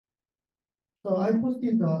So I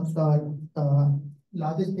posted the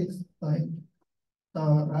logistics, the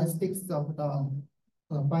logistics of the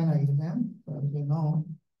final exam, so as you know.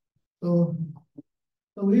 So,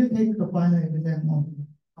 so we'll take the final exam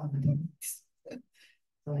on this.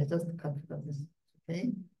 So I just copied this,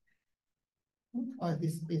 okay? Oh,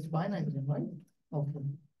 this is final exam, right? Okay.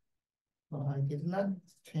 So I did not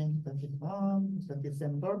change the one, it's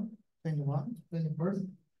December 21, 21st.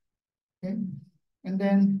 Okay. And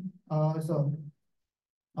then, uh, so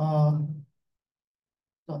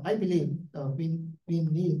I believe we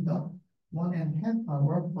need the 1.5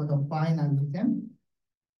 hour for the final exam.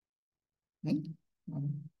 Okay.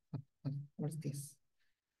 What's this?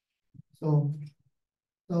 So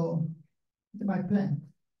it's my plan.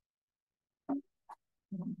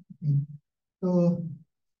 Okay. So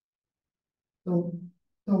so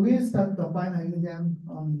so we'll start the final exam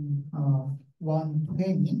on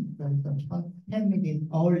 1:20. So it's 10 minutes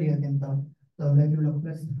earlier than the regular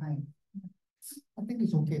class time. I think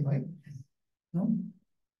it's okay, right? No?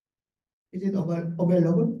 Is it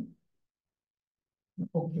available?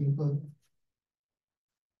 Okay, good.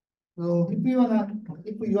 So if you are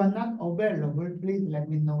not available, please let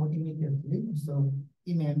me know immediately. So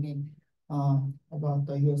email me about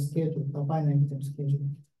your schedule, the final exam schedule.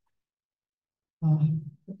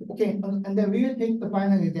 Okay, and then we will take the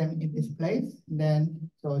final exam in this place. Then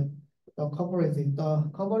so the coverage of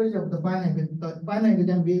the final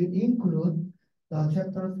exam will include the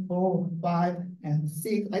chapters 4, 5, and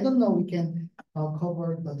 6. I don't know we can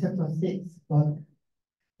cover the chapter 6, but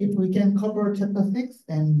if we can cover chapter 6,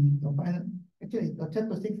 then actually the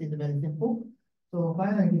chapter 6 is very simple. So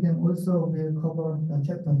final exam also will cover the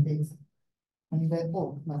chapter 6. And then,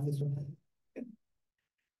 not this one.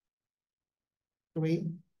 3,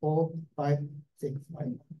 4, 5, 6,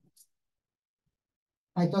 right?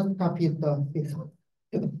 I just copied the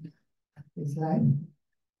this line.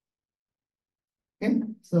 Okay,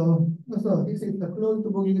 so this is the closed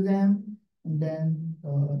book exam, and then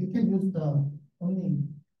you can use only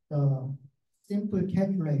the simple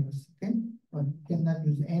calculators, okay? But you cannot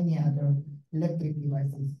use any other electric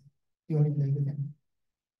devices during the exam.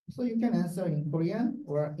 So you can answer in Korean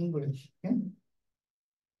or English, okay?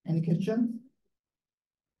 Any questions?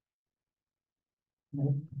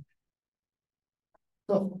 No.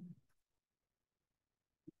 So,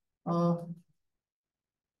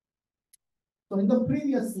 so in the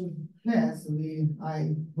previous class,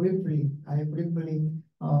 I briefly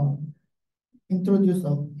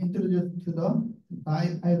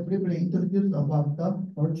introduced about the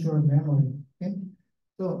virtual memory. Okay,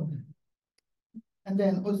 so and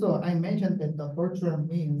then also I mentioned that the virtual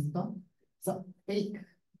means the fake.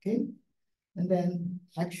 Okay, and then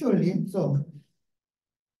actually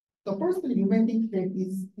the first thing you may think that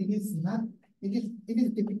it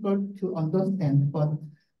is difficult to understand, but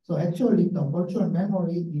so actually the virtual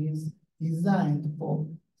memory is designed for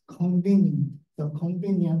convenient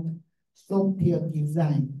software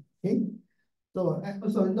design. Okay, so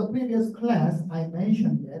in the previous class I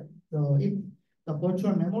mentioned that if the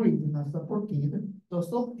virtual memory is not supported, the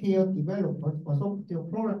software developers or software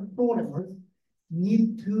programmers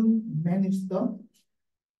need to manage the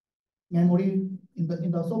memory in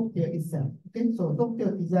the software itself. Okay, so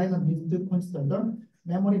software designer needs to consider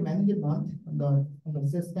memory management on the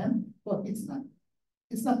system, but it's not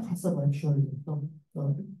possible actually. So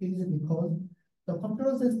it is because the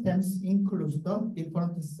computer systems includes the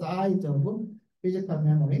different size of physical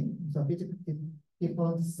memory, so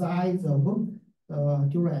different size of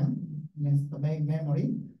DRAM, means the main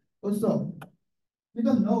memory. Also, we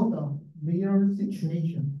don't know the real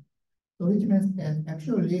situation. So which means that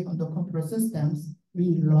actually on the computer systems,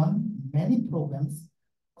 we run many programs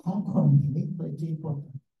concurrently, so it's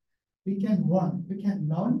important. We can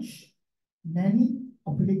launch many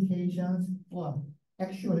applications. Well,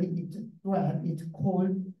 actually it's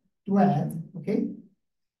called thread, okay?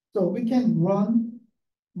 So we can run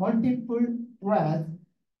multiple threads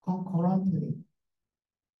concurrently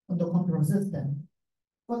on the computer system,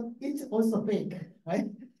 but it's also fake, right?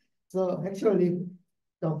 So actually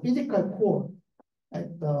the physical core,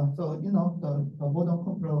 like the modern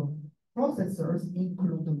computer processors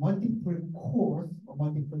include multiple cores or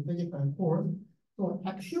multiple physical cores. So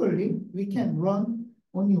actually, we can run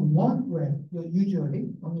only one thread,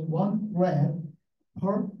 usually only one thread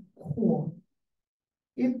per core.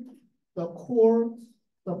 If the core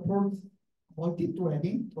supports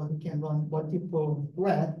multi-threading, so we can run multiple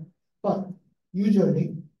threads, but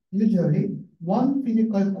usually one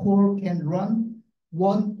physical core can run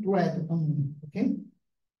one thread only, okay?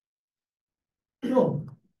 So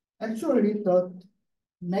actually the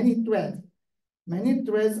many threads Many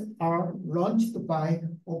threads are launched by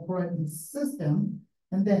operating system,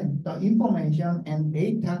 and then the information and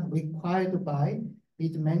data required by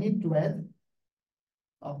these many threads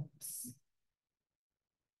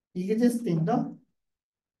exist in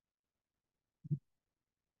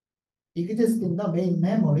the main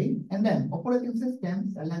memory, and then operating system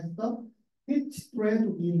selects which thread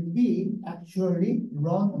will be actually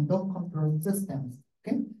run on the control systems.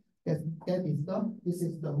 Okay, this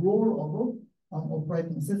is the role of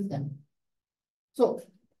operating system. So,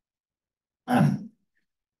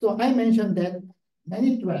 so I mentioned that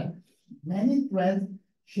many threads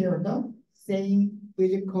share the same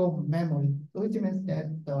physical memory, which means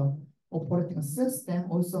that the operating system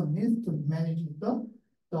also needs to manage the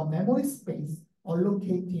memory space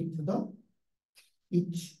allocated to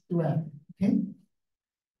each thread. Okay,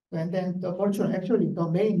 and then the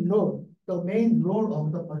main role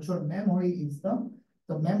of the virtual memory is the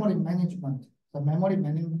memory management. The memory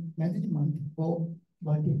management for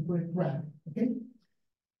multiple thread. Okay,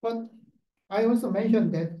 but I also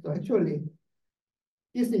mentioned that actually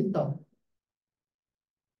this is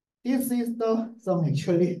some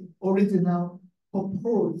actually original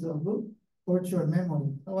purpose of virtual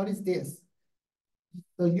memory. So what is this?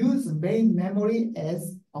 So use main memory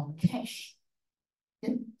as a cache.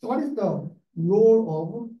 Okay? So what is the role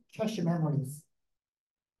of cache memories?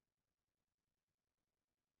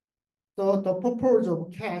 So the purpose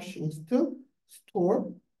of cache is to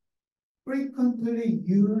store frequently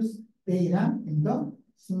used data in the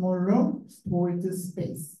smaller storage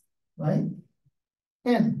space, right?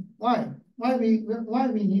 And why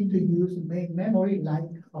we need to use main memory like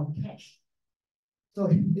a cache? So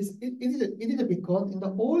it is because in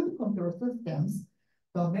the old computer systems,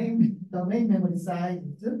 the main memory size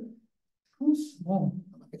is too small.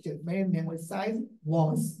 Actually, main memory size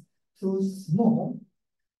was too small.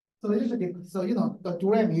 So you know, the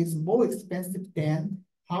DRAM is more expensive than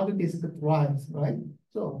hard disk drives, right?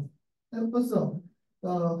 So also,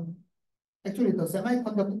 actually the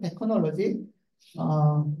semiconductor technology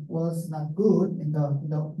was not good in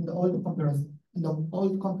the old computers, in the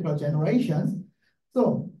old computer generations.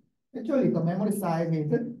 So actually the memory size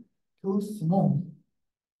is too small.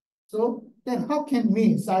 So then how can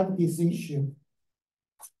we solve this issue?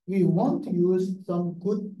 We want to use some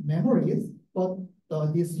good memories, but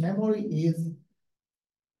this memory is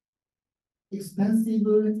expensive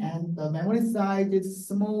and the memory size is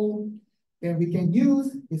small. Then we can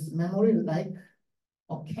use this memory like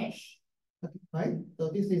a cache, right? So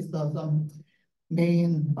this is some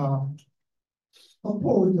main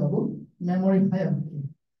purpose of memory hierarchy.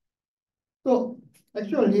 So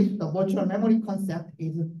actually, the virtual memory concept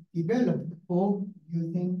is developed for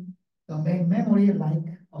using the main memory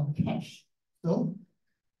like a cache. So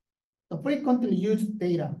the frequently used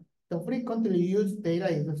data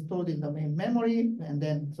is stored in the main memory, and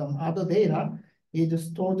then some other data is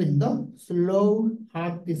stored in the slow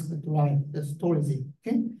hard disk drive, the storage.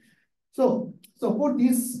 Okay, so for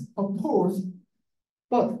this purpose,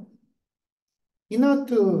 but in order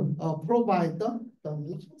to provide the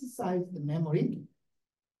large sized memory,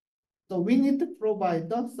 so we need to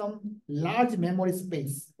provide some large memory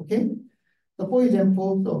space. Okay. So for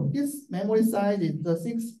example, so this memory size is the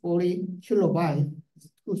 640 kilobyte.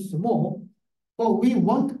 It's too small, but we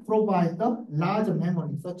want to provide the larger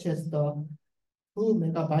memory, such as the 2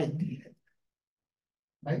 megabyte.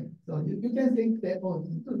 Right? So you can think that, oh, it's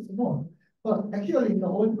too small. But actually, in the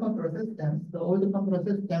old computer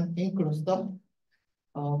system includes the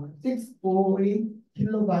 640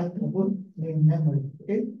 kilobyte of main memory.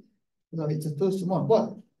 Okay, so it's too small,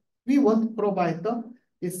 but we want to provide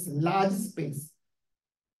this large space.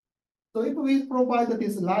 So if we provide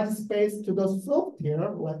this large space to the software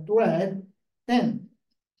or thread, then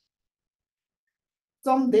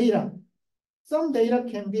some data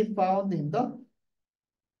can be found in the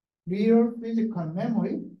real physical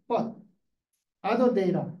memory, but other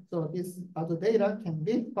data, so this other data can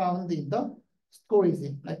be found in the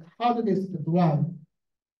storage, like hard disk drive.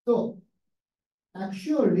 So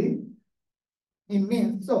actually, it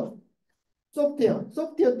means so software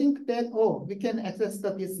think that, oh, we can access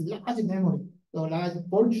this large memory, the large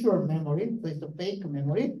virtual memory, so it's a fake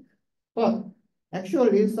memory, but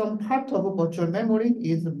actually some part of virtual memory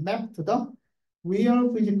is mapped to the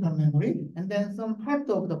real physical memory, and then some part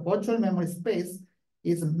of the virtual memory space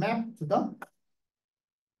is mapped to the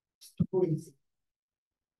storage.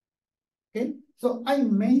 Okay, so I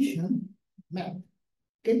mentioned map.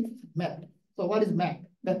 Okay, map. So what is map?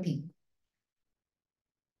 Mapping.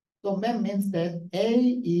 So map means that A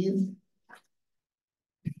is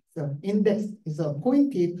the index is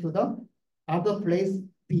pointed to the other place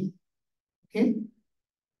B. Okay.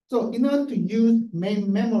 So in order to use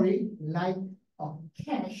main memory like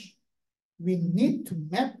cache, we need to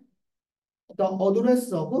map the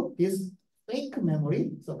address of this fake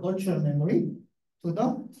memory, so virtual memory, to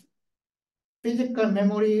the physical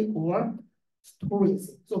memory or storage.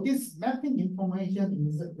 So this mapping information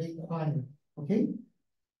is required. Okay.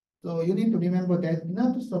 So you need to remember that in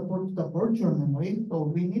order to support the virtual memory, so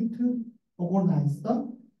we need to organize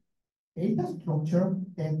the data structure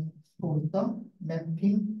that stores the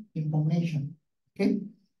mapping information. Okay.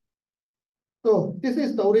 So this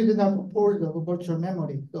is the original purpose of virtual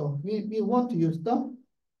memory. So we want to use the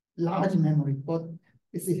large memory, but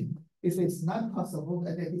this is not possible,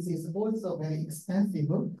 and this is also very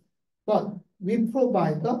expensive. But we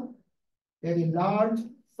provide the very large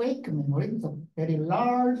fake memory, so very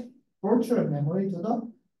large virtual memory to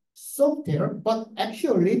the software, but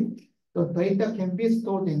actually the data can be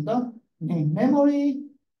stored in the main memory,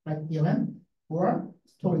 like DRAM, or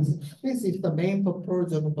storage. This is the main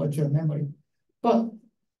purpose of virtual memory. But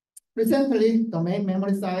recently, the main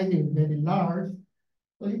memory size is very large,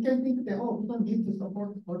 so you can think that, oh, we don't need to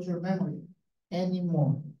support virtual memory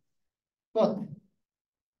anymore. But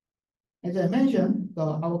as I mentioned,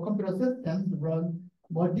 our computer systems run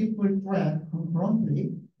multiple threads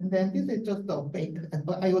concurrently, and then this is just a fake.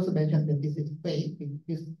 But I also mentioned that this is fake.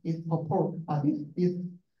 This is this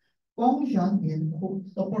function is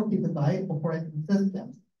supported by operating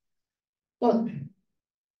systems. But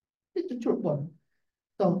it's the truth one.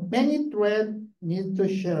 So many threads need to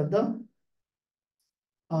share the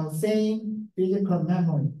same physical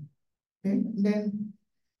memory. Okay, and then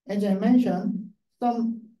as I mentioned,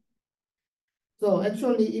 so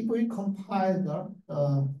actually, if we compile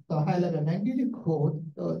the high-level language code,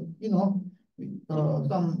 some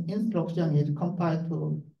instruction is compiled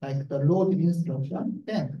to like the load instruction.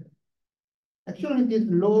 Then actually, the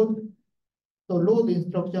load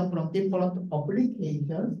instruction from different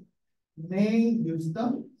applications may use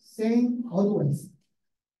the same address.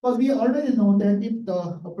 But we already know that if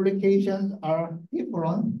the applications are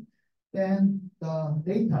different, then the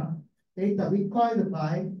data required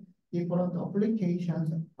by different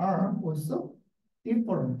applications are also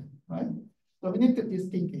different, right? So we need to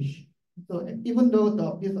distinguish. So even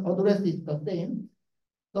though this address is the same,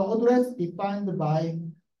 the address defined by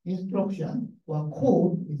instruction or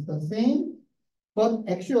code is the same, but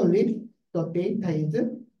actually the data is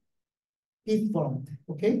different,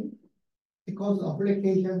 okay? Because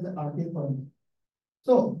applications are different.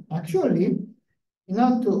 So actually, in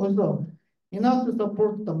order to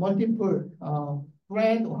support the multiple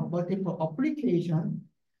thread or multiple application,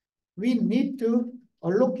 we need to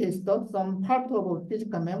allocate some part of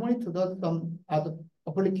physical memory to some other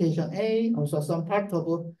application A, also some part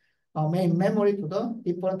of main memory to the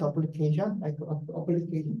different application, like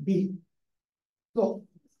application B. So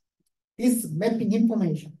this mapping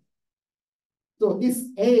information. So this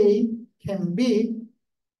A can be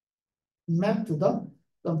mapped to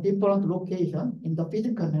some different location in the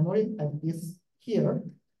physical memory like this here.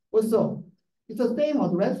 Also, it's the same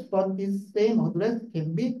address, but this same address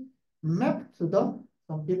can be mapped to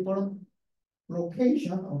some different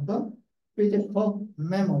location of the physical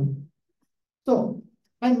memory. So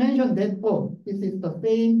I mentioned that, oh, this is the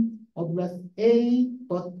same address A,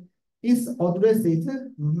 but this address is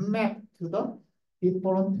mapped to the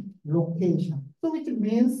different location. So which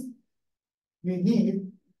means we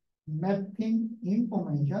need mapping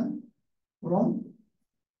information from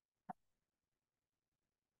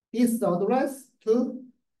this address to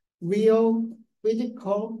real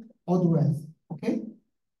physical address. Okay?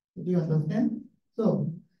 Do you understand?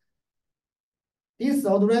 So this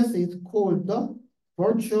address is called the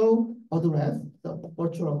virtual address,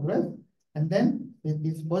 and then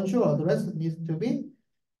this virtual address needs to be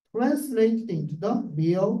translated into the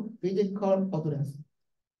real physical address.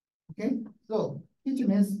 Okay? So which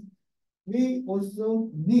means we also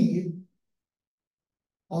need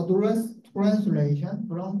address translation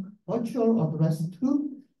from virtual address to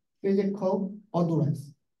physical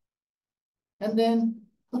address. And then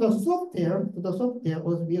to the software, the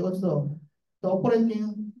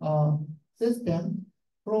operating system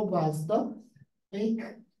provides the fake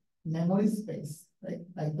memory space, right?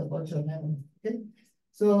 Like the virtual memory. Okay.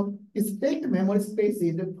 So this fake memory space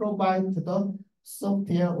is provided to the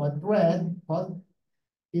software or thread, but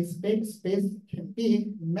this fake space can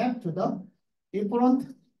be mapped to the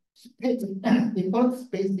different spaces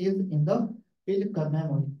in the physical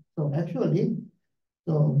memory. So actually,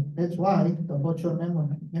 so that's why the virtual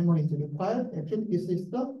memory is required. Actually, this is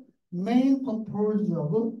the main purpose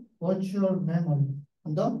of virtual memory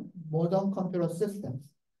on the modern computer systems.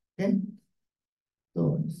 Okay.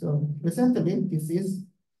 So recently, this is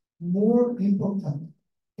more important.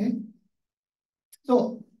 Okay.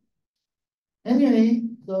 So anyway,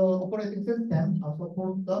 the operating system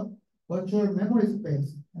supports the virtual memory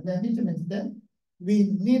space, and then which means that we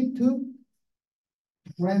need to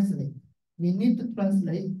translate. We need to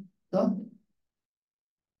translate the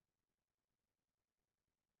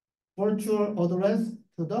virtual address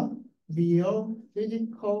to the real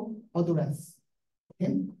physical address.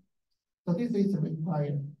 Okay, so this is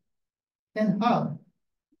required. Then how?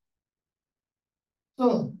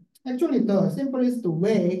 So actually, the simplest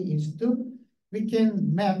way is we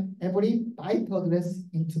can map every byte address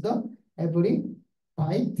into the every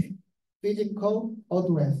byte physical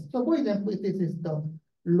address. So for example, if this is the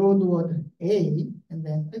load word A, and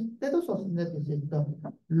then let us assume that this is the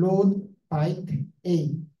load byte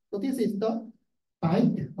A. So this is the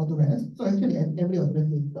byte address. So actually, every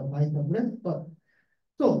address is the byte address. But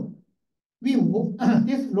so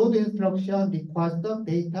this load instruction requires the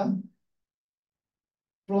data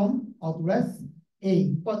from address A.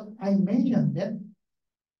 But I mentioned that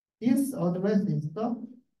this address is the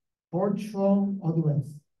virtual address.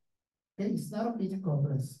 Okay, it's not a physical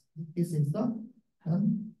address. This is the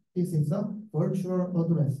virtual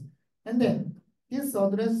address. And then this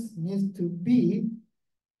address needs to be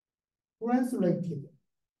translated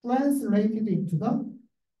into the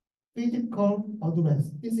physical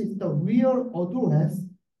address. This is the real address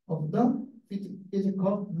of the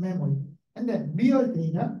physical memory. And then real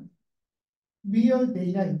data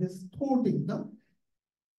is stored in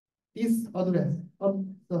this address of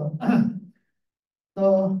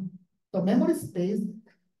the memory space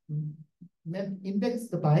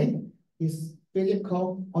indexed by this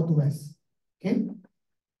physical address. Okay,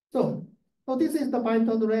 so this is the byte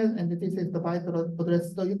address and this is the byte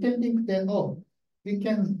address. So you can think that we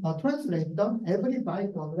can translate the every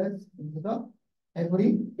byte address into the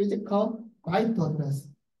every physical byte address,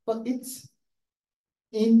 but it's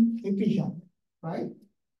inefficient, right?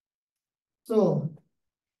 So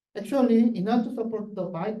actually, in order to support the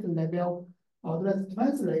byte level address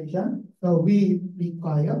translation, so we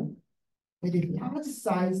require very large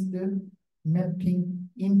sized mapping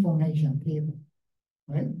information table,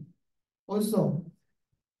 right? Also,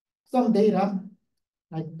 some data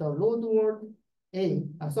like the load word A,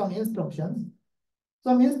 some instructions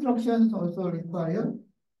also require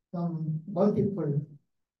some multiple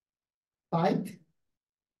byte,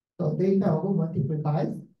 so data of multiple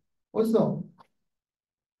bytes. Also,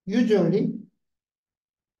 usually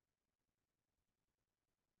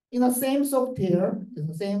in the same software,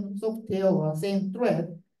 or same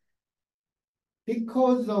thread,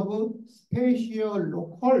 because of spatial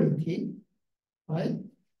locality, right?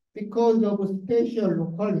 Because of spatial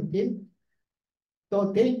locality,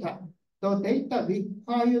 the data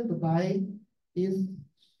required by this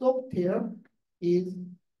software is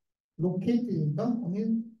located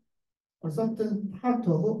in a certain part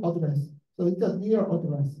of address. So it's a near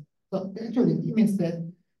address. So actually, it means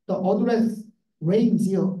that the address range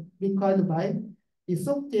required by the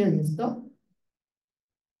software is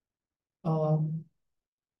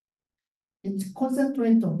it's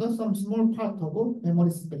concentrated on some small part of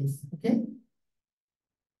memory space. Okay,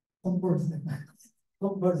 conversion,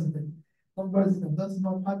 conversion of the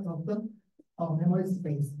small part of the memory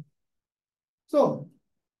space. So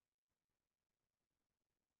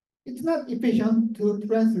it's not efficient to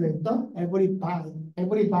translate the every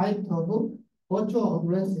byte of virtual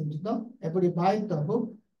address into the every byte of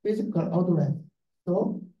physical address.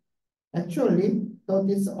 So actually,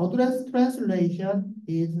 this address translation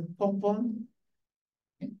is performed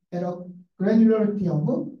at a granularity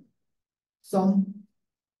of some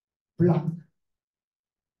block.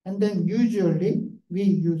 And then usually we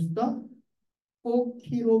use the 4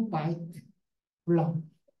 kilobyte block.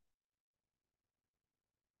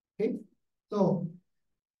 Okay, so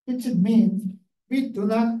which means we do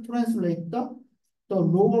not translate the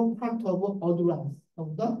lower part of address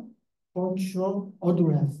of the virtual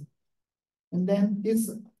address. And then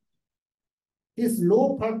this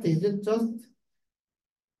low part is just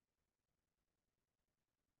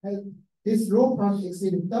this low part is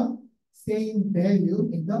the same value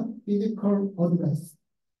in the physical address.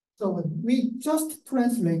 So we just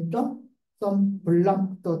translate some block,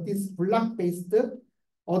 this block-based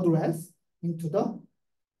address into the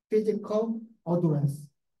physical address.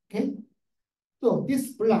 Okay. So this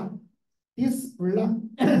block is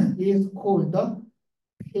called the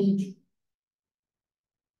page.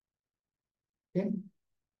 Okay.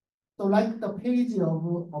 So like the page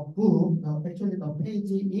of a book, actually the page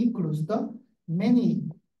includes the many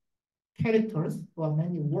characters or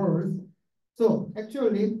many words So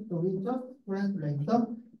actually, so we just translate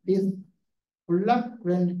this block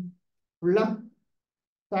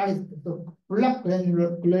size, so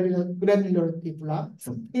granularity block,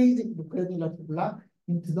 so page granularity block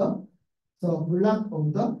into the block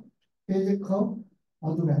of the physical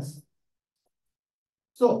address.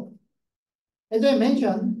 So as I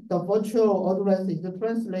mentioned, the virtual address is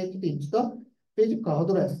translated into the physical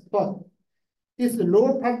address, but this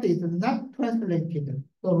lower part is not translated.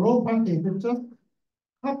 The lower part is just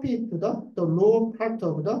copied to the lower part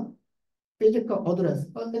of the physical address.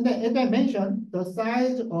 And then, as I mentioned, the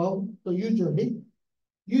size of usually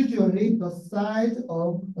the size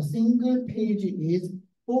of a single page is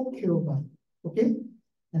 4 kilobytes. Okay,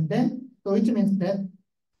 and then so which means that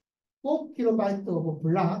 4 kilobytes of a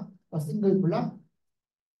block, a single block,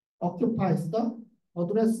 occupies the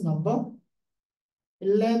address number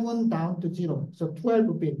 11 down to 0, so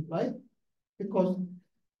 12 bit, right? Because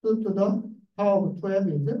 2 to the power of 12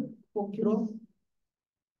 is 4 kilo,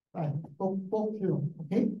 right? 4 kilo,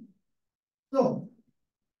 okay? So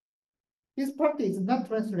this part is not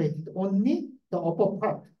translated, only the upper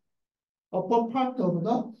part. Upper part of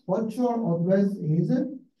the virtual address is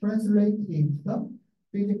translated into the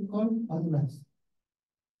physical address.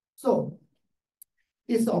 So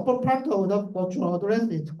this upper part of the virtual address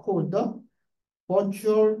is called the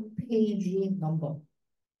virtual page number,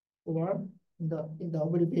 or in the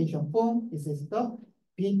abbreviation form, this is the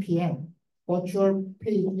VPN, virtual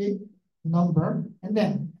page number. And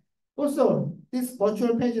then also this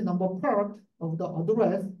virtual page number part of the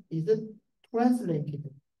address is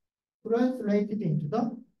translated into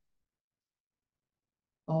the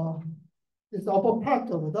this upper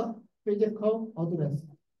part of the physical address.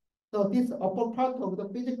 So this upper part of the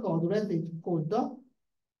physical address is called the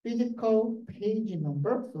physical page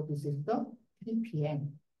number. So this is the VPN.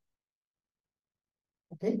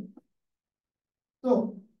 Okay.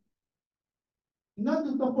 So in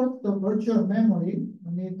order to support the virtual memory,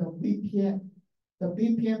 we need the VPN. The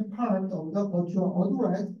VPN part of the virtual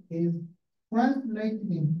address is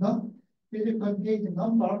translated into the physical page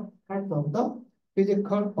number part of the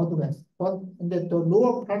physical address. But in the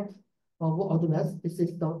lower part of address, this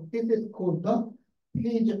is called the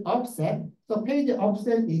page offset. So page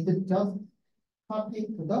offset is just copy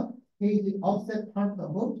to the page offset part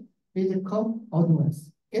of physical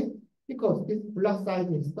address. Okay, because this block size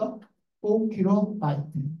is the 4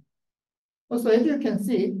 kilobyte. Also, as you can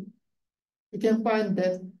see, you can find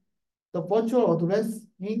that the virtual address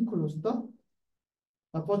includes the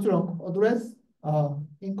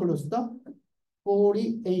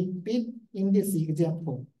 48-bit in this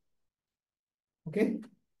example. Okay,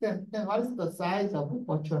 then what is the size of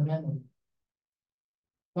virtual memory?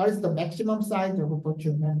 What is the maximum size of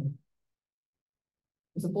virtual memory?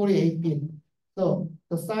 It's 48-bit. So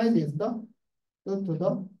the size is the 2 to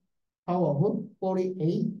the power of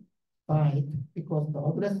 48 byte, because the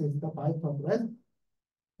address is the byte address.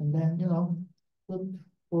 And then,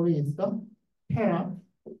 40 is the para,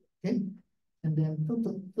 okay? And then 2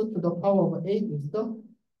 to the power of 8 is the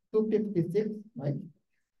 256, right?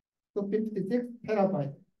 256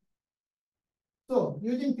 terabyte. So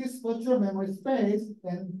using this virtual memory space,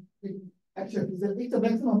 then actually it's a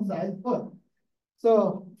maximum size. But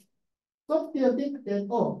so software think that,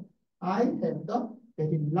 oh, I have the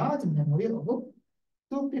very large memory of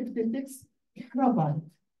 256 terabyte.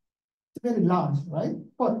 It's very large, right?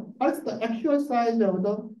 But what's the actual size of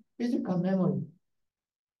the physical memory?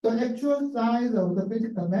 The actual size of the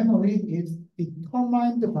physical memory is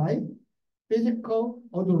determined by physical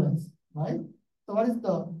address, right? So what is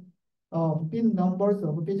the bit numbers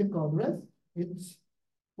of physical address? It's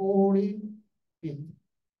 40 bit,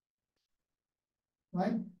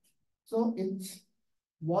 right? So it's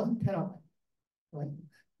 1 terabyte, right?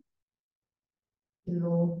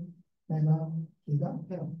 Kilo, mega, giga,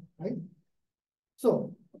 terabyte, right?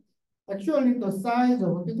 So actually the size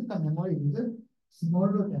of physical memory is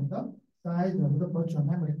smaller than the size of the virtual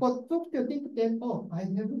memory. But software think that, oh, I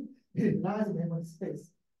have a very large memory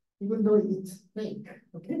space, even though it's fake,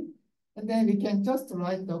 okay? And then we can just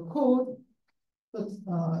write the code, we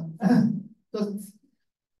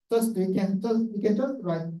can just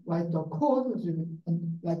write the code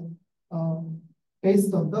and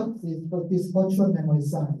based on this virtual memory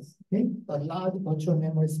size, okay? The large virtual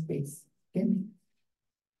memory space, okay?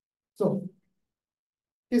 So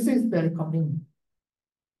this is very convenient.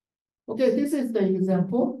 Okay, this is the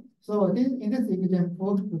example. So in this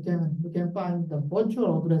example, we can find the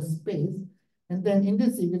virtual address space. And then in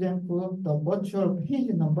this example, the virtual page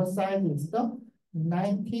number size is the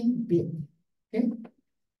 19-bit. Okay.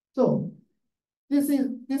 So this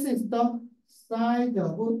is the size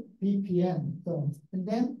of VPN. So, and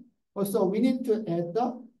then also we need to add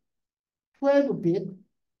the 12 bit.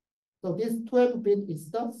 So this 12 bit is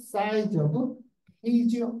the size of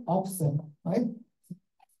page offset, right?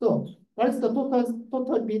 So what is the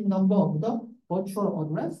total bit number of the virtual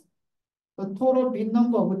address? The total bit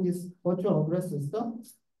number of this virtual address is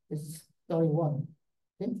 31.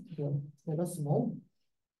 Okay, so let us know.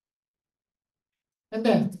 And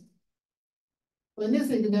then in this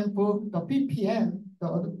example, the PPN,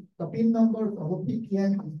 the bit number of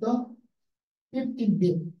PPN is the 15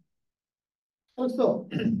 bit. Also,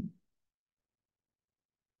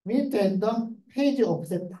 we need to add the page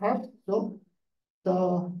offset part. So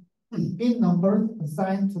the bit number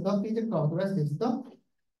assigned to the physical address is the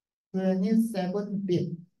 27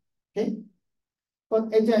 bit. Okay.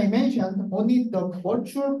 But as I mentioned, only the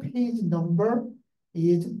virtual page number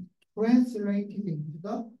is translated into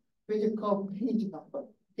the physical page number.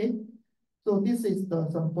 Okay. So this is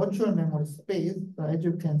some virtual memory space. So as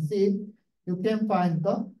you can see, you can find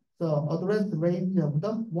the address range of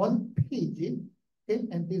the one page. Okay,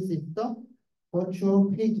 and this is the virtual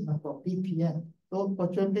page number VPN. So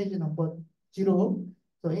virtual page number 0,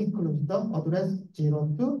 so includes the address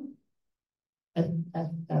 0 to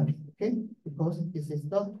FFF. Okay, because this is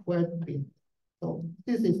the 12 bit. So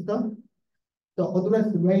this is the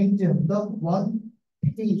address range of the one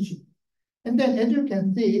page. And then as you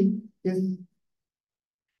can see, is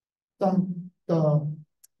the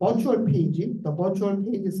virtual page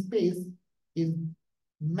space is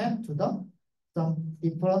mapped to some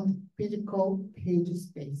different physical page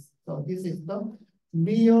space. So this is the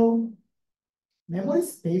real memory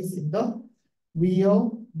space in the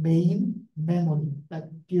real main memory, like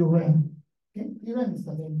DRAM. Okay, DRAM is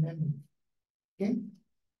the main memory. Okay.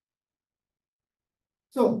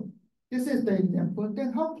 So this is the example.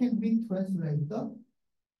 Then how can we translate the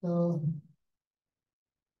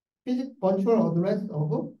virtual address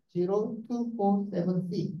of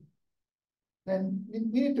 0247C? Then we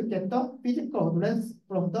need to get the physical address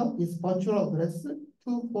from this virtual address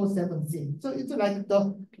 247C. So it's like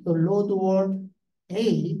the load word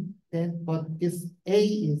A, then but this A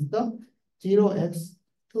is the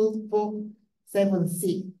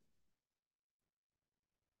 0x247C.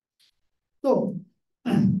 So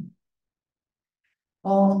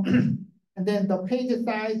and then the page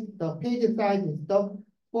size is the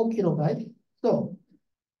 4 kilobytes. So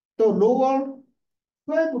the lower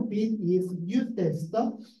 12 bit is used as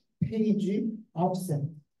the page offset.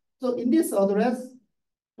 So in this address,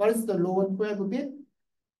 what is the lower 12 bit?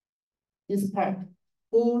 This part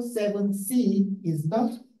 47C is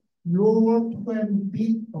the lower 12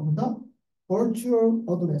 bit of the virtual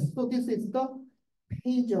address. So this is the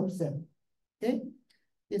page offset. Okay,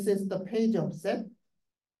 this is the page offset.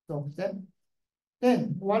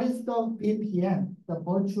 Then what is the VPN? The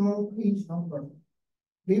virtual page number.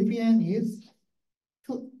 VPN is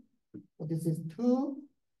 2. So this is 2.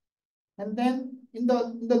 And then in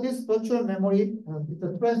this virtual memory,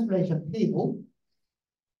 the translation table,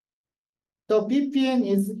 the VPN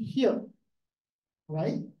is here,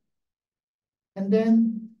 right? And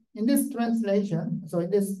then in this translation, so in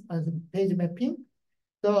this page mapping,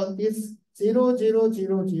 this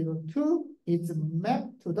 00002 is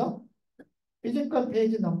mapped to the physical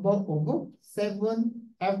page number of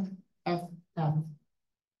 7FFF,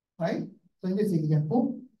 right? So in this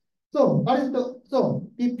example, so what is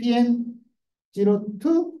VPN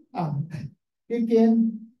 02?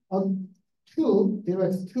 VPN 2,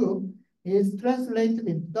 0x2 is translated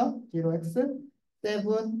into the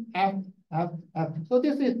 0x7FFF. So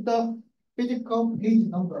this is the physical page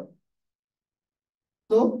number.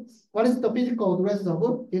 So what is the physical address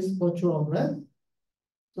of this virtual address?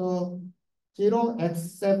 So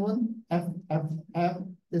 0x7FFF,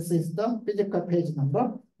 this is the physical page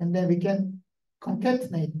number. And then we can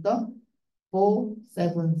concatenate the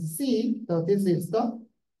 47C. So this is the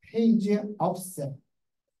page offset.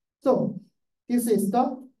 So this is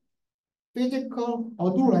the physical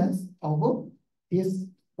address of this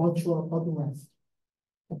virtual address.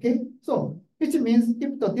 Okay, so which means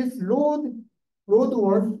if this load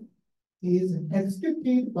word is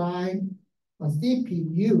executed by a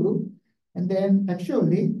CPU, and then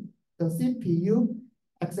actually the CPU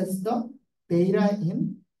accesses the data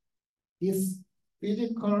in this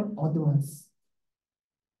physical address.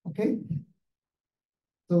 Okay,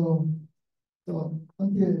 so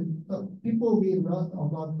until before we learn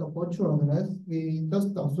about the virtual address, we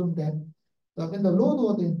just assume that when the load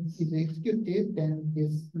word is executed, then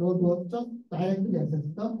this load word just directly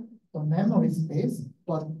accesses the memory space.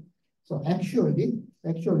 But so actually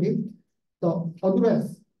the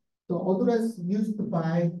address used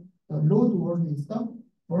by The load word is the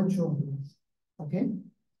virtual address. Okay?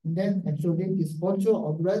 And then actually this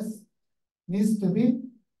virtual address needs to be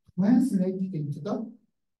translated into the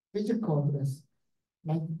physical address,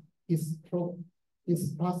 like this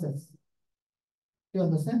process. Do you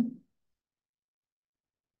understand?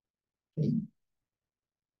 Okay.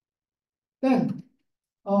 Then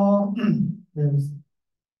there is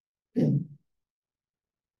pin.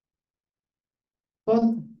 But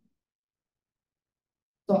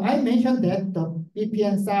so I mentioned that the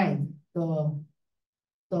VPN side,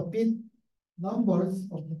 the bit numbers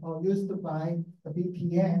used by the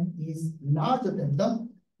VPN is larger than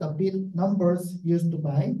the bit numbers used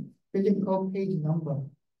by physical page number,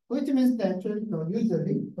 which means that actually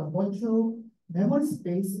usually the virtual memory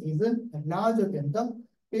space is larger than the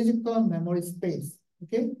physical memory space.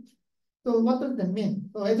 Okay, so what does that mean?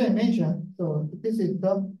 So as I mentioned, so this is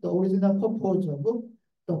the original purpose of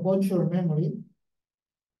the virtual memory.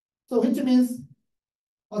 So which means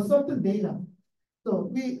a certain data. So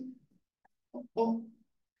the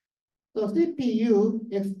CPU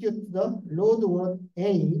executes the load word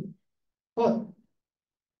A, but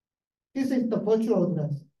this is the virtual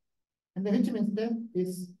address. And then which means that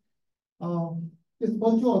this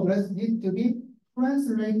virtual address needs to be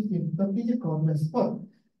translated into the physical address. But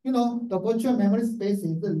the virtual memory space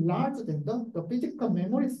is larger than the physical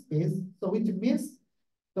memory space. So which means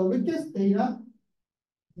the request data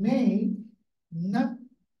may not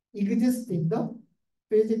exist in the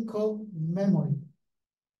physical memory.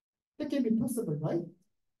 That can be possible, right?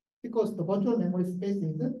 Because the virtual memory space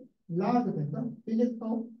is larger than the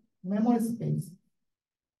physical memory space.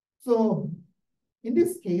 So in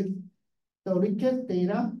this case, the request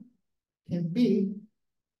data can be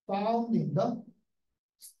found in the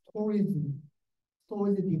storage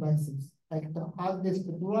devices, like the hard disk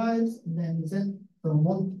drives, and then the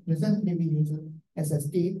most recently we use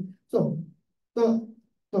SSD. So the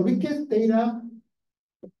request data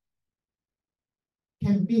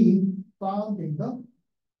can be found in the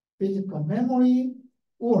physical memory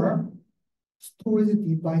or storage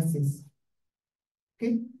devices.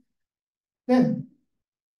 Okay. Then,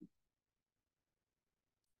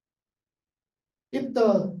 if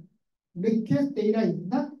the request data is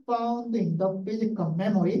not found in the physical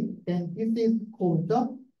memory, then this is called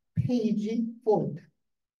the page fault.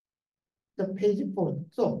 The page fault.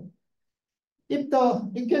 So, if the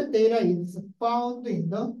request data is found in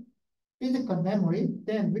the physical memory,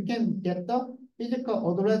 then we can get the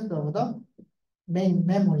physical address of the main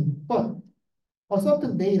memory. But a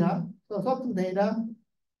certain data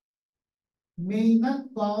may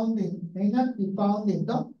not be found in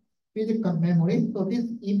the physical memory. So this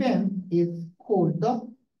event is called the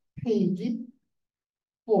page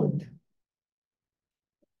fault.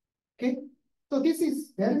 Okay, so this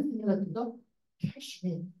is very similar to the cache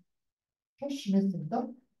miss. Cache miss in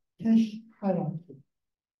the cache hierarchy.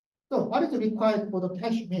 So what is required for the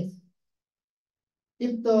cache miss?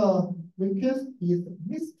 If the request is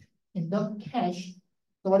missed in the cache,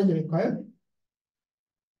 so what is required?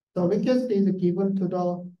 The request is given to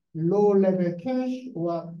the low-level cache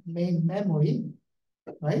or main memory,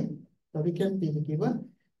 right? The request is given,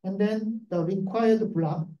 and then the required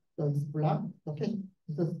block, so this block, okay,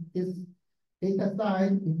 so this data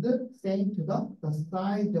size is the same to the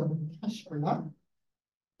size of cache block.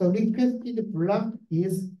 The requested block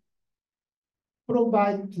is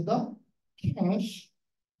provided to the cache,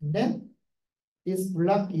 and then this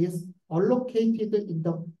block is allocated in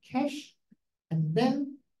the cache, and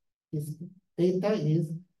then this data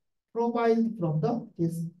is provided from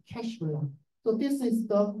this cache block. So this is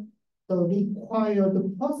the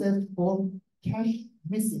required process for cache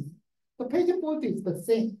missing. The page fault is the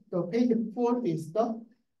same. The page fault is the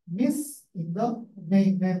miss in the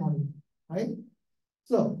main memory, right?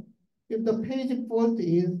 So if the page fault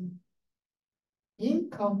is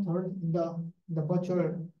encountered in the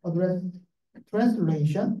virtual address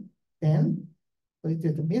translation, then it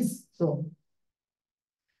is a miss. So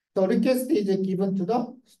the request is given to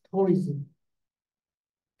the storage.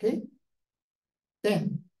 Okay.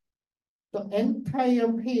 Then the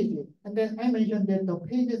entire page, and then I mentioned that the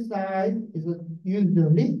page size is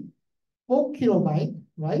usually 4 kilobytes,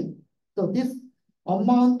 right? So this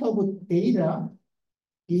amount of data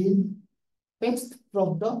is fetched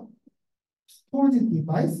from the storage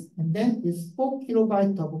device, and then this 4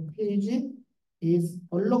 kilobytes of page is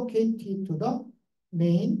allocated to the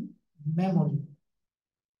main memory.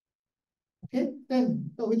 Okay,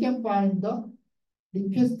 then so we can find the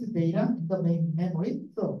request data in the main memory.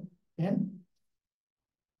 So then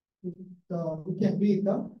we can read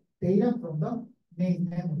the data from the main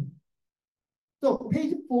memory. So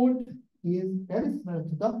page fault is very similar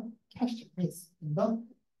to the cache miss in the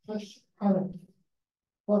cache hierarchy.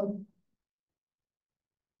 But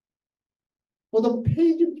for the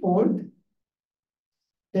page fault,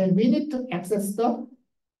 then we need to access the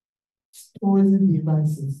storage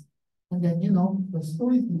devices. And then, the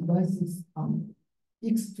storage devices are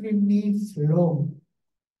extremely slow,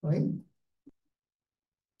 right?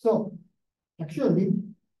 So actually,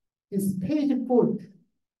 this page fault,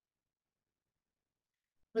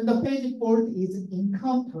 when the page fault is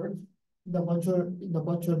encountered in the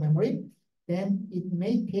virtual memory, then it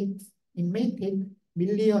may take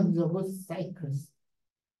millions of cycles.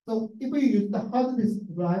 So if we use the hard disk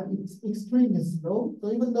drive, it's extremely slow.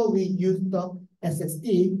 So even though we use the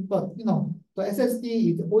SSD, but the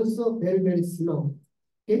SSD is also very, very slow.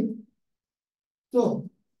 Okay. So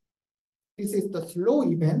this is the slow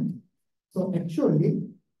event. So actually,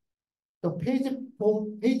 the page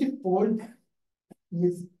fault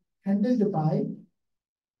is handled by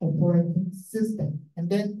operating system, and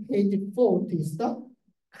then page fault is the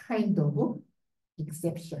kind of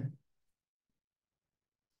exception.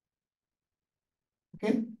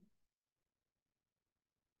 Okay.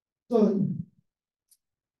 So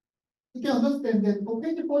you can understand that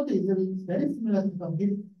page fault is very similar to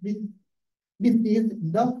the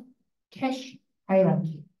the cache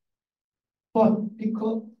hierarchy. But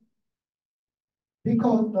because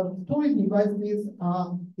the storage devices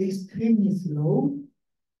are extremely slow,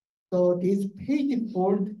 so this page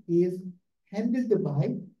fault is handled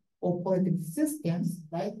by operating systems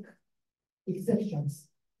like exceptions.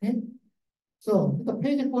 Okay? So the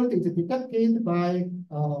page fault is detected by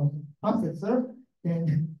processor,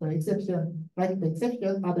 then the exception, like the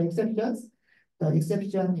exception, other exceptions, the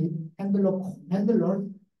exception is handler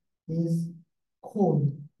is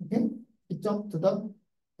called. Okay, it jumps to the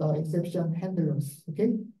exception handlers.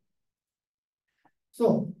 Okay,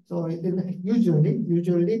 so it is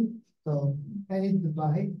usually handled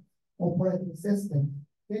by operating system.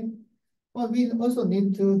 Okay, but we also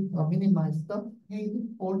need to minimize the page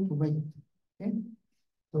fault rate. Okay,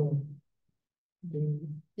 so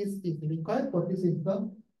this is required, but this is the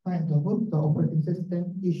kind of the operating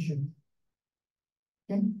system issue.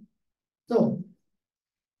 Okay, so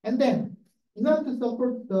and then in order to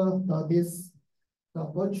support the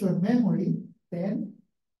virtual memory, then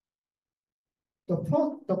the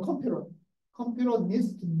computer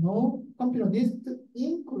needs to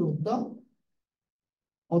include the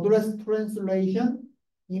address translation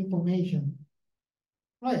information,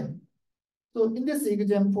 right? So in this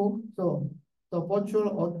example, so the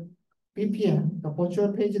virtual VPN, the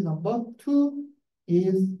virtual page number 2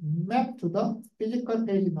 is mapped to the physical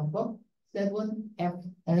page number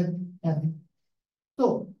 7FFF.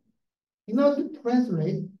 So in order to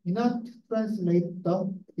translate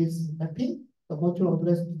this mapping, the virtual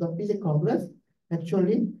address to the physical address,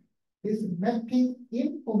 actually this mapping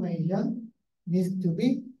information needs to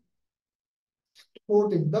be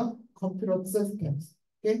stored in the computer systems.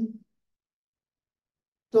 Okay.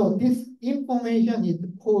 So this information is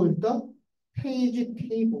called the page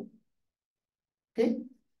table. Okay.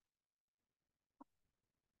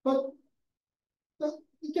 But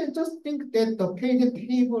you can just think that the page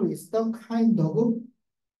table is some kind of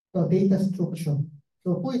the data structure.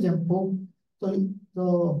 So for example,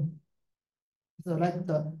 so like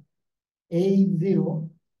the A0,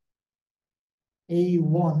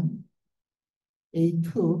 A1,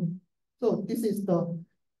 A2. So these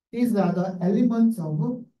are the elements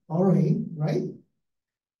of array, right?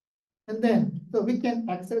 And then so we can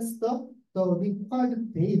access the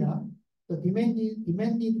required data, the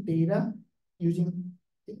demanded data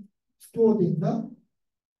stored in the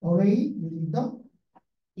array using the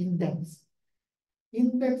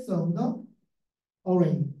index of the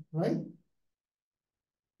array, right?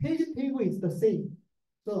 Page table is the same.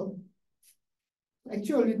 So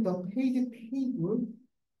actually the page table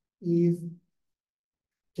is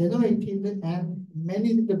generated and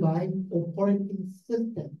managed by operating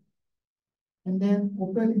system. And then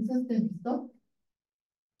operating system is the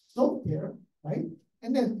software, right?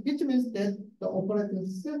 And then which means that the operating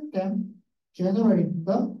system generates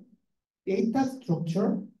the data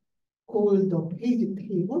structure called the page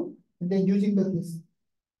table. And then using this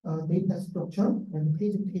data structure and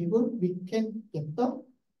page table, we can get the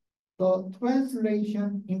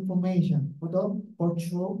translation information for the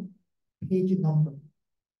virtual page number.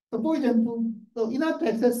 So for example, so in order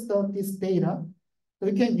to access this data, so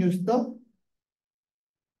we can use the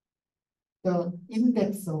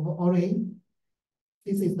index of array.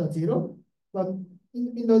 This is the 0, but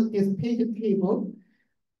in this page table,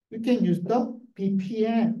 we can use the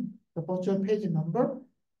VPN, the virtual page number,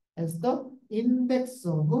 as the index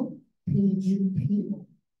of page table.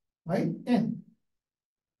 right? And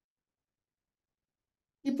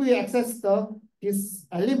if we access this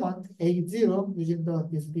element A0 using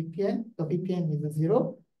this VPN, the VPN is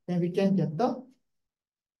 0, then we can get the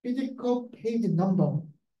physical page number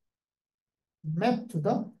mapped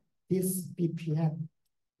to this VPN,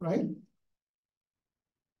 right?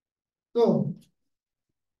 So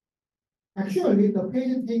actually the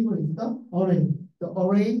page table is the array. The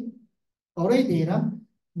array data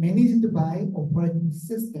managed by operating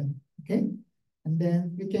system. Okay. And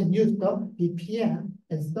then we can use the VPN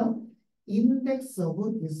as the index of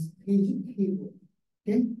this page table.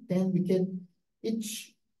 Okay. Then we can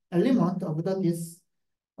each element of this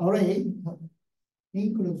array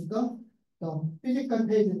includes the physical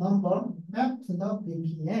page number mapped to the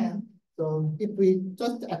VPN. So if we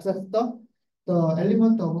just access the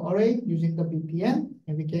element of array using the VPN,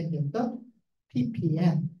 and we can get the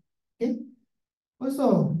PPN. Okay.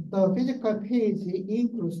 Also, the physical page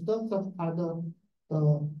includes some other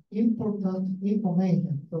important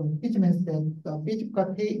information. So which means that the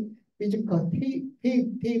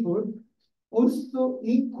table also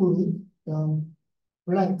includes the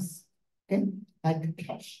blanks, okay, like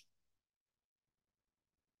cache.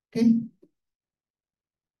 Okay.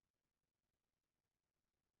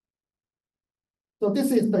 So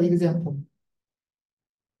this is the example.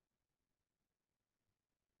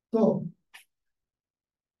 So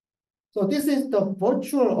this is the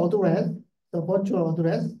virtual address,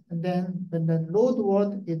 and then when the load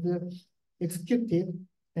word is executed,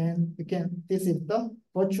 then this is the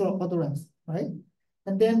virtual address, right?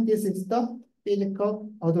 And then this is the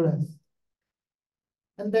physical address.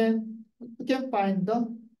 And then you can find the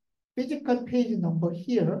physical page number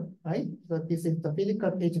here, right? So this is the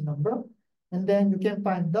physical page number. And then you can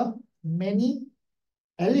find the many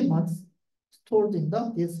elements stored in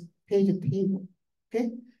this page table.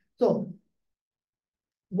 Okay. So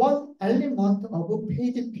one element of a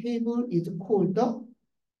page table is called the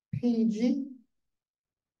page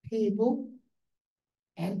table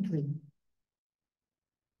entry.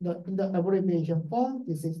 In the abbreviation form,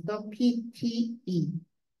 this is the PTE,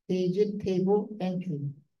 page table entry.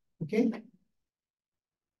 Okay.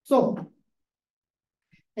 So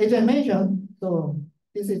as I mentioned, so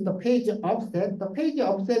this is the page offset. The page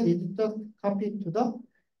offset is just copied to the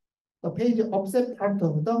page offset part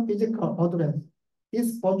of the physical address.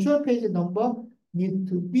 This virtual page number needs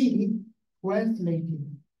to be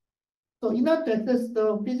translated. So in order to access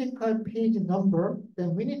the physical page number,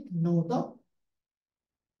 then we need to know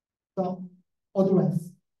the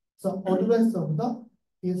address. So address of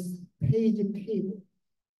this page table.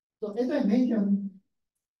 So as I mentioned,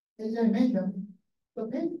 the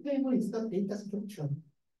page table is the data structure.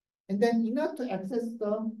 And then in order to access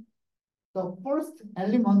the first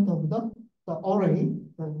element of the array,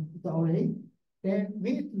 then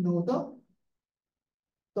we need to know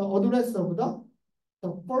the address of the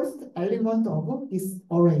first element of this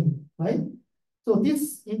array, right? So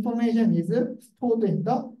this information is stored in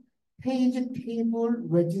the page table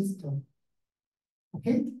register.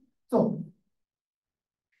 Okay, so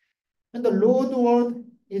when the load word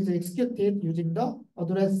is executed using the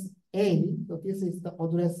address A, so this is the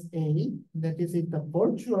address A, and then this is the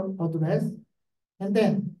virtual address, and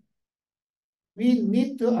then we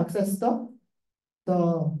need to access the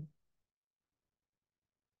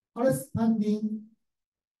corresponding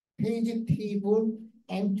page table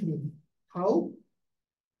entry. How?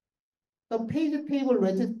 The page table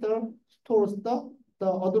register stores the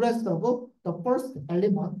address of the first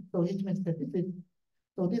element. So it means that this is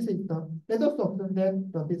let us assume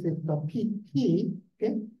that this is the PT.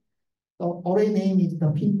 Okay. The array name is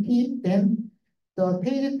the PT. Then the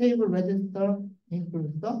page table register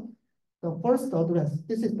includes the first address.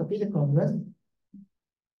 This is the physical address.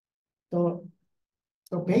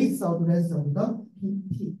 The base address of the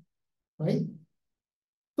PT, right?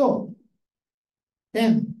 So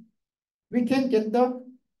then we can get the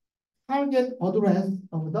target address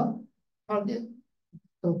of the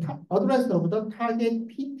address of the target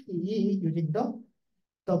PTE using the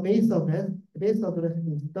base address. The base address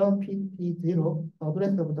is the PT0, the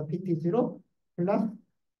address of the PT0 plus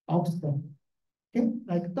offset. Okay,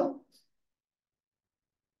 like the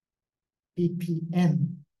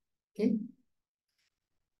VPN. Okay,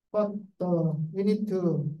 but we need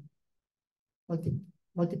to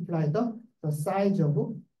multiply the size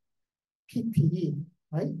of PTE,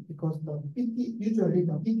 right? Because the PT usually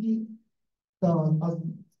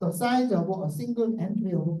the size of a single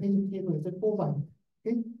entry of a page table is 4 bytes.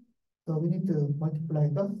 Okay, so we need to multiply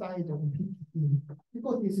the size of PTE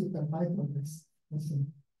because this is the byte address.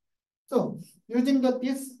 So using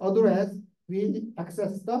this address, we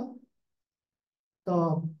access the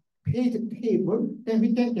page table, then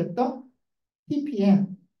we can get the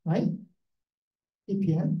ppm, right?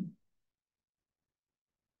 ppm.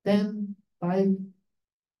 Then by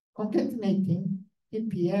concatenating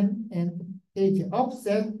ppm and page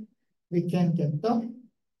offset, we can get the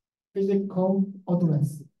physical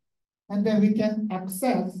address. And then we can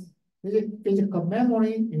access physical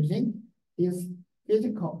memory using this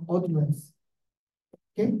physical address.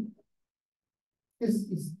 Okay? This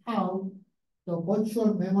is how the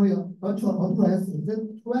virtual address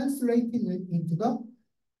is translated into the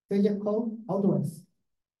physical address.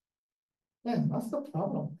 Then what's the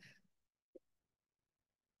problem?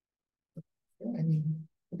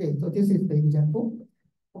 Okay, so this is the example.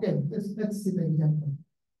 Okay, let's see the example.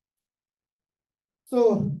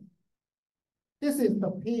 So this is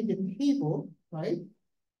the page table, right?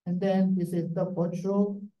 And then this is the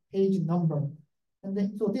virtual page number. And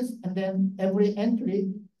then every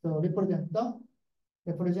entry represent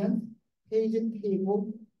page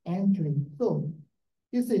table entry. So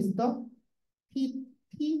this is the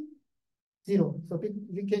PT0. So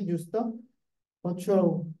we can use the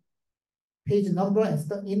virtual page number as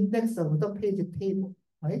the index of the page table,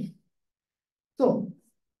 right? So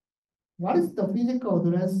what is the physical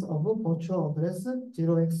address of a virtual address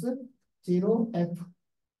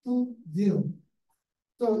 0x0f20?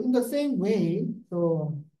 So in the same way,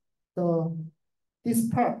 this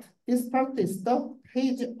part is the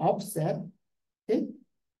page offset. Okay.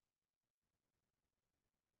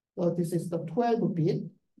 So this is the 12-bit.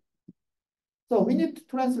 So we need to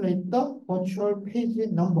translate the virtual page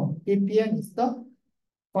number. VPN is the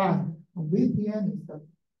 5. VPN is the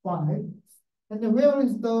 5. And then where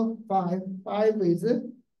is the 5? 5 is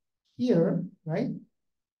here, right?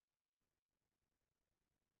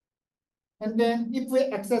 And then if we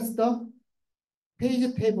access the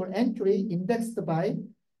page table entry indexed by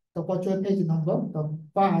the virtual page number, the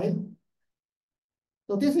 5.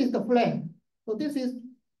 So this is the flag. So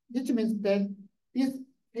which means that this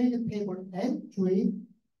page table entry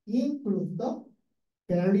includes the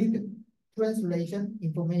valid translation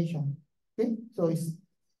information. Okay, so it's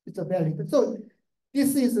a valid. So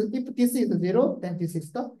if this is 0, then this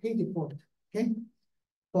is the page fault. Okay,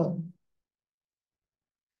 but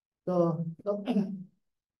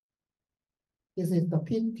this is the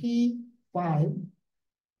PT5.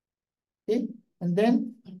 Okay, and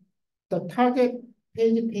then the target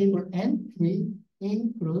page table entry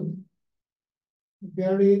includes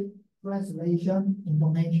valid translation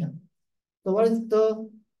information. So what is the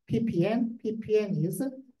ppm? ppm is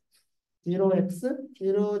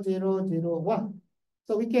 0x0001.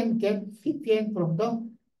 So we can get ppm from the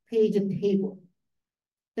page table.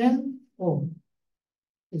 Then,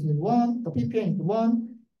 this is 1, the ppm is 1,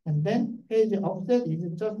 and then page offset is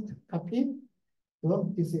just copy.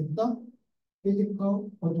 So this is the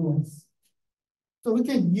physical address. So we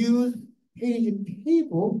can use page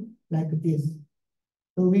table like this.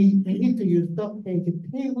 So we need to use the page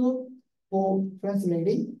table for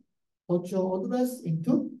translating virtual address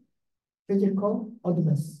into physical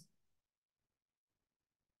address.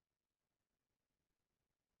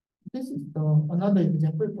 This is another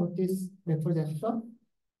example for this representation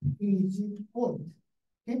page fault.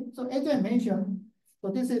 Okay, so as I mentioned,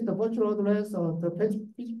 so this is the virtual address of the page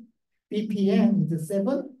BPM is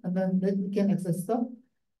 7, and then we can access the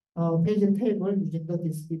page table using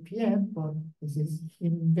this BPM, but this is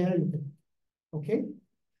invalid. Okay,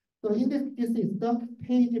 so in this is the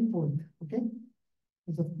page fault. Okay,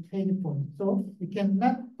 it's a page fault. So we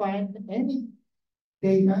cannot find any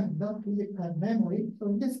data in the physical memory. So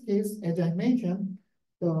in this case, as I mentioned,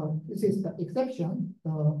 this is the exception.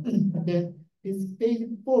 And then this page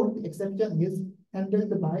fault exception is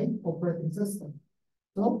handled by operating system.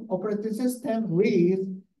 So operating system reads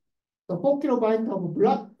the 4 kilobyte of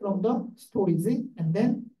block from the storage, and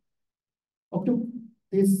then up to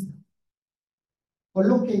this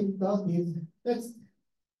allocate this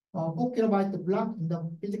 4 kilobyte block in the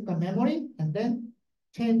physical memory, and then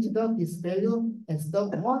change this value as the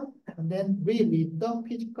 1, and then reread the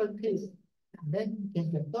physical page, and then you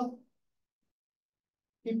can get the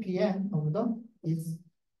ppm of this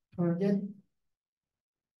target.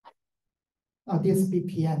 This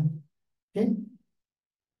ppm. Okay.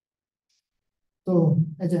 So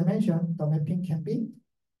as I mentioned, the mapping can be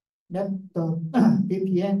mapped, the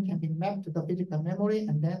ppm can be mapped to the physical memory,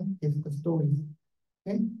 and then is the storage.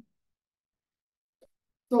 Okay.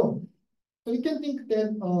 So you can think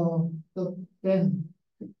that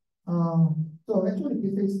so actually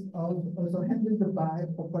this is also handled by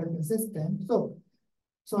operating system. So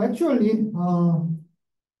actually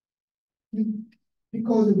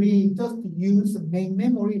because we just use main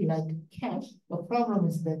memory like cache. The problem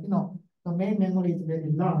is that, the main memory is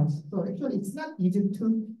very large. So actually, it's not easy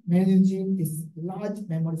to manage this large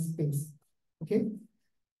memory space. Okay.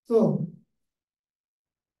 So,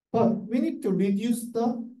 but we need to reduce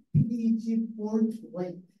the page fault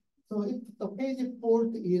rate. So if the page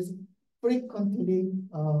fault is frequently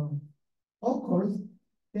occurs,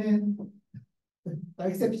 then the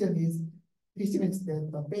exception is, which means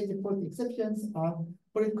that the page fault exceptions are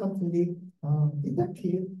frequently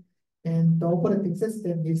detected, and the operating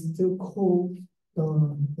system needs to call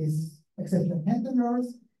this exception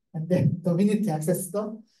handlers, and then we need to access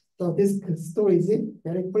the disk storage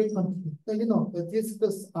very frequently. So the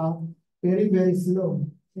disks are very, very slow.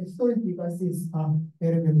 The storage devices are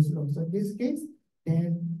very, very slow. So in this case,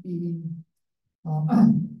 then the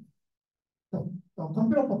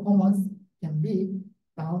computer performance can be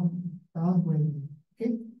downgraded.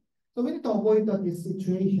 Okay, so we need to avoid this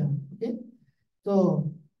situation. Okay,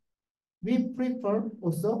 so we prefer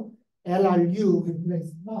also LRU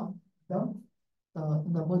replace not the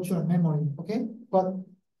virtual memory. Okay, but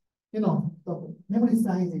the memory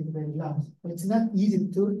size is very large. So it's not easy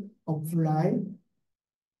to apply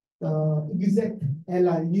the exact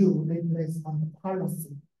LRU replacement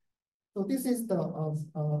policy. So this is the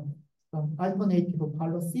alternative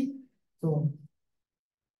policy. So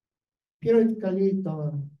periodically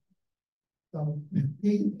the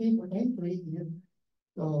paper entry here.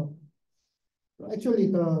 So actually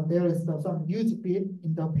there is some huge bit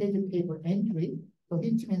in the page paper entry. So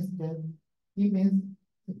which means that it means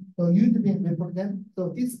the huge bit represent.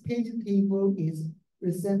 So this page table is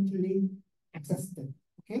recently accessed.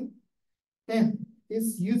 Okay. Then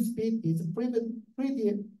this use bit is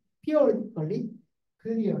periodically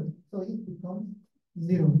cleared. So it becomes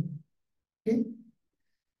 0. Okay.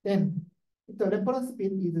 Then if the reference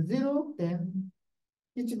bit is 0, then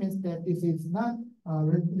which means that this is not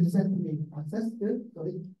recently accessed.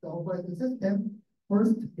 So the operating system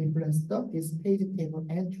first replaces this page table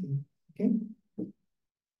entry. Okay.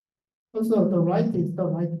 Also, the right is the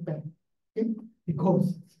right back. Okay,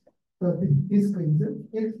 because the disk is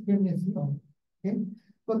extremely slow. Okay,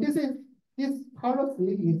 but this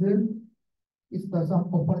policy is the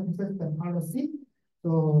some operating system policy.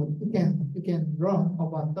 So you can run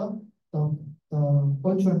about the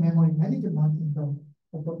virtual memory management in the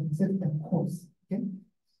operating system course. Okay.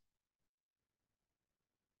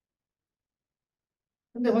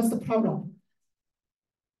 And then what's the problem?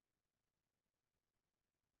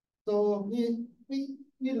 So we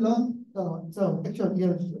learn so actually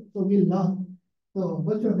so we learn the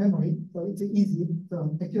virtual memory. So it's easy.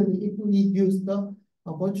 So actually, if we use the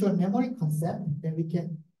virtual memory concept, then we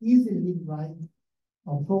can easily write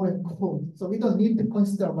program code. So we don't need to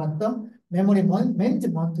consider about the memory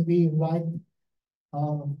management. We write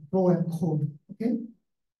program code. Okay.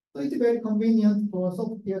 So it's very convenient for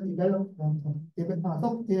software development, okay,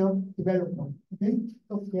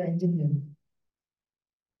 software engineering.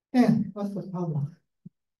 And what's the problem?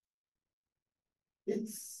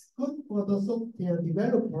 It's good for the software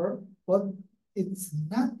developer, but it's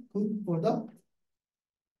not good for the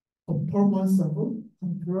performance of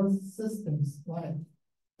computer systems. Why?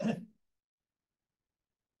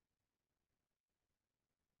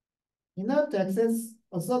 In order to access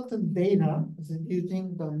a certain data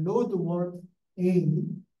using the load word A,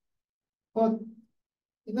 but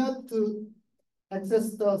in order to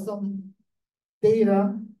access some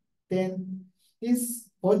data, then this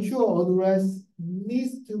virtual address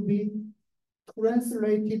needs to be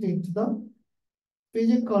translated into the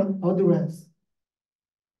physical address.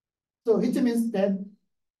 So which means that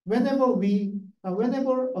whenever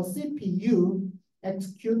a CPU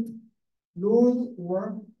execute load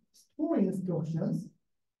or store instructions,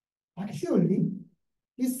 actually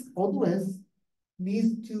this address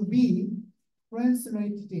needs to be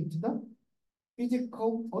translated into the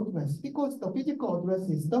physical address, because the physical address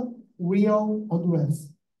is the real address.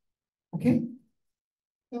 Okay?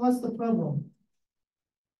 Then what's the problem?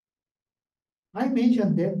 I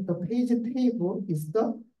mentioned that the page table is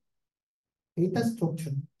the data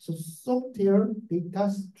structure. So software data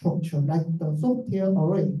structure, like the software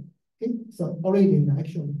array. Okay? So array data,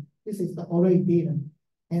 actually. This is the array data.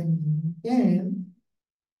 And then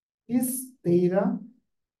this data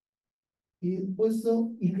is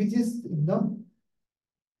also exists in the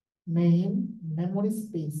main memory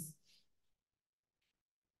space.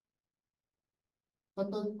 But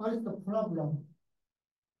what is the problem?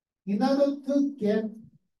 In order to get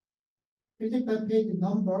physical page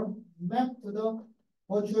number mapped to the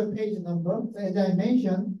virtual page number, so as I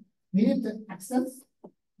mentioned, we need to access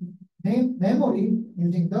memory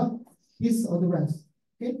using the this address.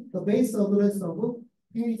 Okay, the base address of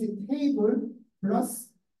page table plus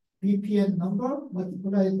BPN number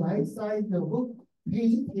multiplied by size of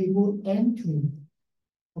page table entry.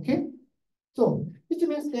 Okay, so which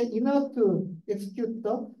means that in order to execute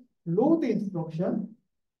the load instruction,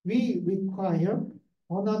 we require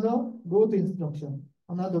another load instruction,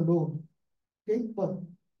 another load. Okay, but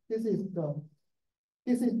this is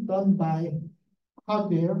done by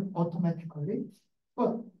hardware automatically.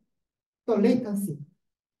 But the latency,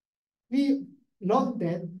 we learned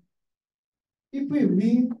that if we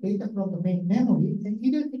read data from the main memory, then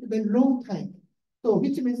it will take a long time. So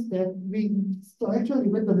which means that so actually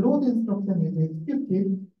when the load instruction is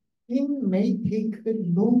executed, it may take a very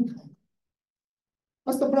long time.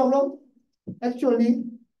 What's the problem? Actually,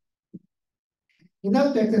 in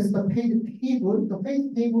order to access the page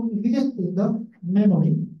table immediately in the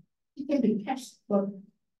memory. It can be cached, but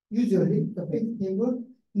usually the page table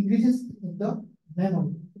exists in the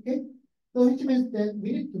memory. Okay, so which means that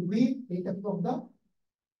we need to read data from the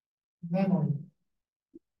memory.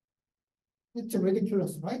 It's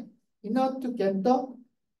ridiculous, right? In order to get the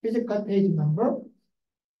physical page number,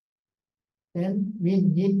 then we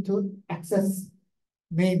need to access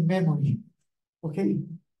main memory. Okay,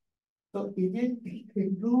 so it will take a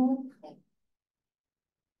long time.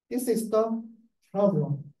 This is the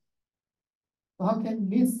problem. So how can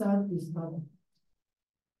we solve this problem?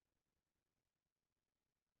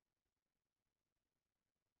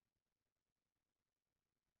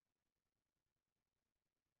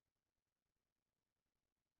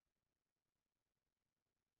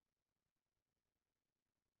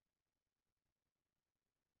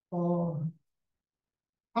 Or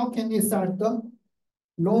how can we solve the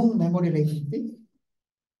long memory latency?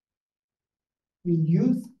 We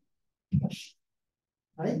use cache,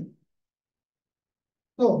 right?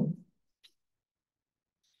 So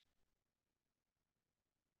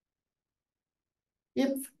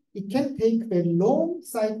if it can take a long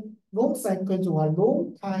cycles or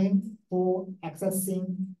long time for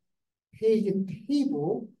accessing page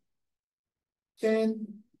table, then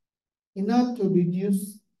in order to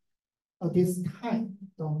reduce this time,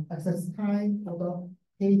 the access time for the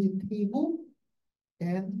page table,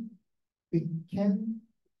 then we can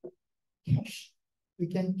cache. We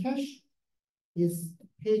can cache this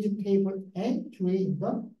page table entry in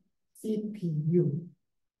the CPU.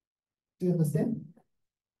 Do you understand?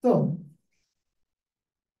 So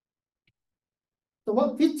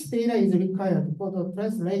which data is required for the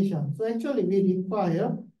translation? So actually we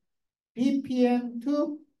require BPN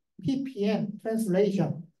to PPN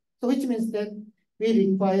translation. So which means that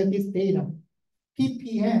we require this data.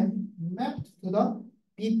 PPN mapped to the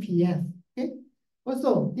BPN. Okay.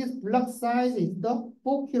 Also, this block size is the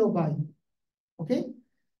 4 kilobyte. Okay.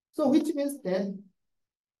 So which means that,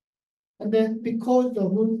 and then because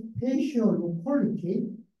of spatial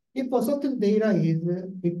quality, if a certain data is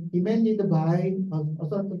demanded by a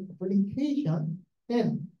certain application,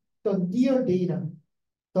 then the near data,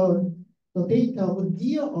 the data of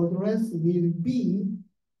near address will be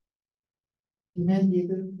demanded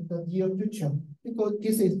in the near future because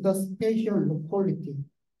this is the spatial quality.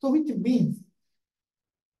 So which means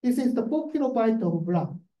this is the 4 kilobyte of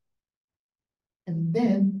block. And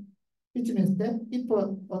then, which means that if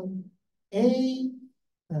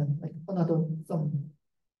like another some,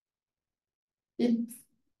 if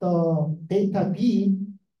the data B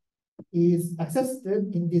is accessed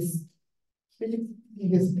in this page,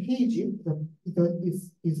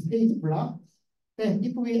 is page block, then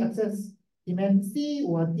if we access demand C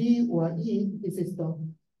or D or E, this is the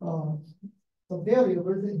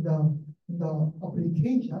variables in the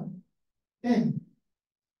application, then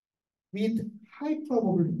with high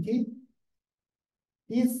probability,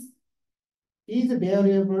 these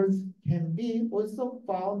variables can be also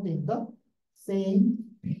found in the same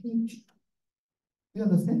page. You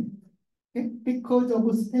understand? Okay? Because of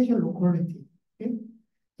spatial locality. Okay?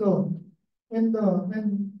 So when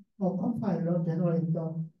a compiler generates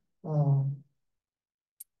the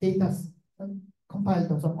data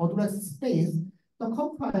compiled some address space, the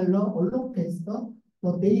compiler allocates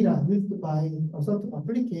the data used by a certain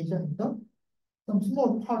application in some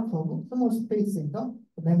small part of small space in the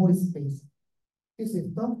memory space. This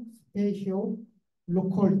is the spatial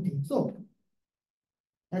locality. So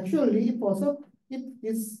actually, if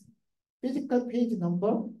this physical page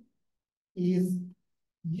number is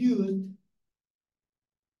used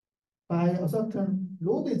by a certain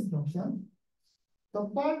load instruction, the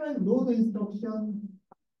following load instruction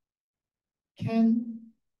can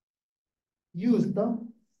use the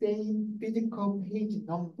same physical page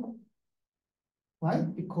number. Why?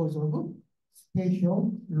 Because of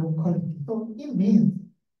spatial locality. So it means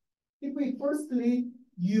if we firstly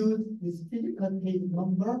use this physical page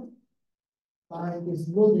number by this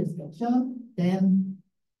row instruction, then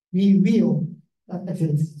we will,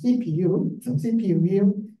 actually CPU, so CPU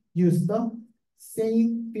will use the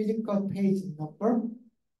same physical page number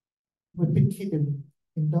repeatedly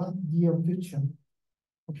in the near future.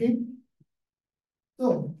 Okay?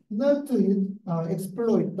 So in order to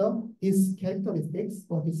exploit these characteristics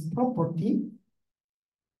or this property,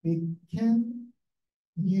 we can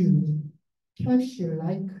use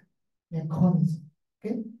cache-like mechanism.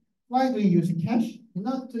 Okay? Why do we use cache? In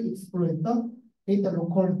order to exploit the data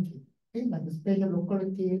locality, okay? Like the spatial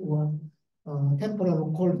locality or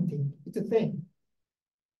temporal locality. It's the same.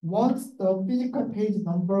 Once the physical page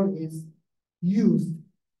number is used,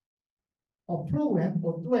 a program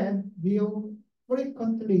or thread will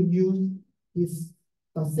frequently use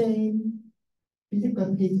the same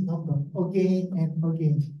physical page number again and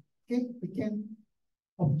again. Okay, we can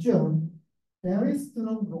observe very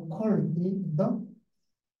strong locality in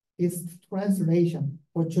its translation,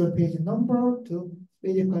 virtual page number to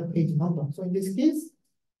physical page number. So in this case,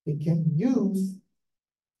 we can use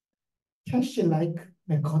cache-like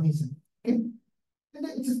mechanism. Okay, and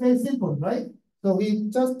it's very simple, right? So we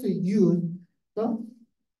just use the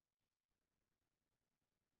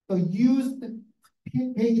used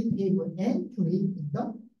page table entry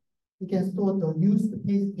in we can store the used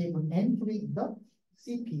page table entry in the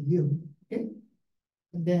CPU. Okay,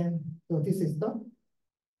 and then so this is the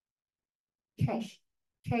cache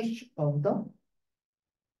of the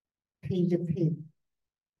page table.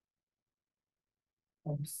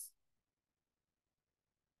 Oops.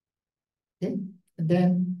 Okay, and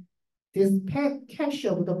then this cache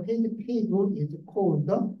of the page table is called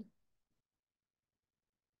the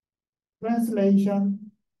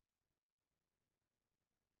translation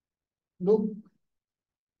look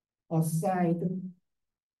aside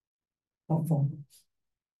performance.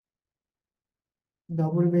 The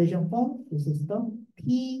abbreviation form, this is the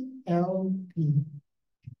TLP.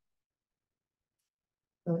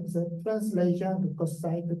 So it's a translation look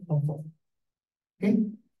aside performance. Okay.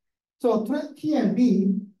 So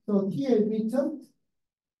TLB, just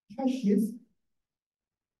caches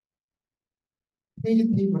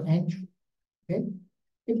page table entry. Okay.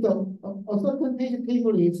 If a certain page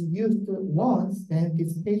table is used once, then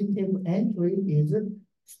this page table entry is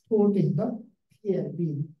stored in the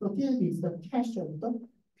TLB. So TLB is the cache of the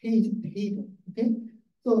page table. Okay.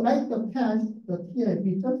 So like the cache, the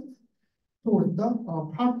TLB just stores the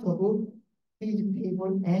part of page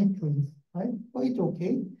table entries, right? So it's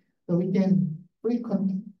okay. So we can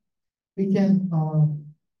frequently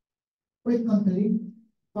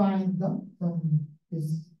find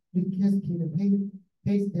this requested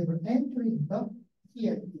page table entry in the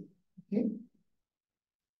TLB. Okay.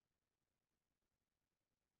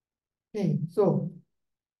 Okay. So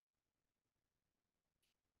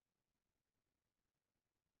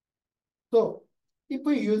if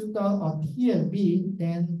we use the TLB,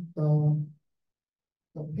 then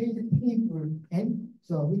the page table, and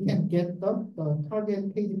so we can get the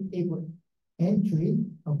target page table entry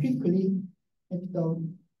quickly.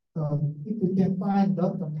 And if we can find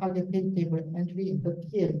the target page table entry in the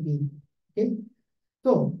TLB. Okay,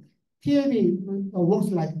 so TLB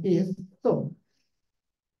works like this. So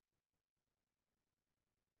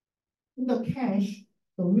in the cache,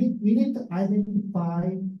 so we need to identify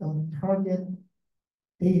the target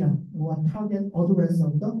data or target address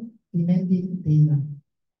of the demanding data.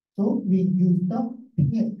 So we use the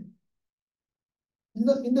PIN. In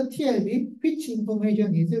the TLB, which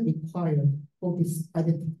information is required for this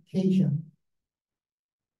identification?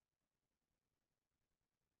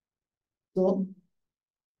 So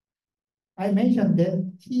I mentioned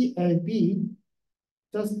that TLB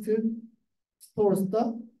just stores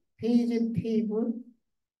the page table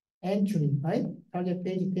entry, right? Target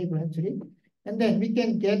page table entry. And then we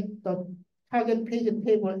can get the target page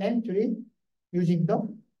table entry using the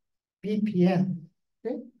BPN.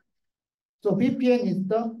 Okay. So BPN is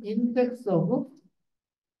the index of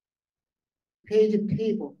page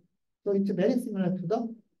table. So it's very similar to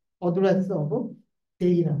the address of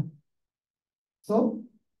data. So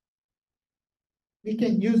we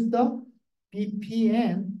can use the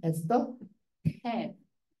BPN as the tag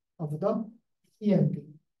of the TLB,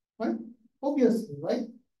 right? Obviously, right?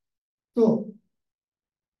 So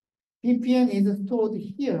BPN is stored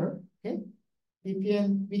here, okay?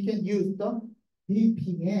 BPN, we can use the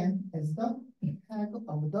BPN as the tag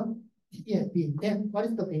of the TLB. Then what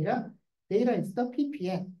is the data? Data is the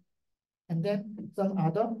BPN, and then some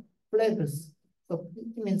other flavors. So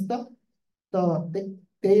it means the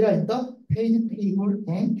data in the page table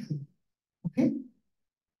entry. Okay,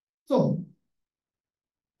 so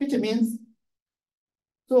which means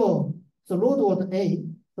so road word A.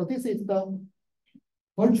 So this is the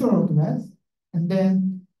virtual address, and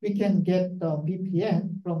then we can get the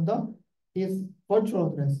VPN from this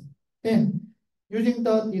virtual address. Then using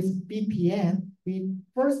this VPN, we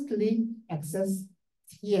firstly access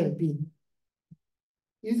TLB.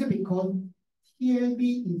 Is because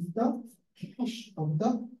TLB is the cache of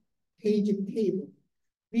the page table.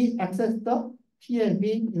 We access the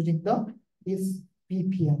TLB using this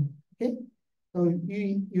VPN. Okay, so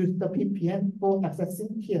you use the VPN for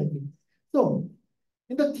accessing TLB. So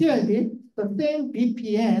in the TLB, the same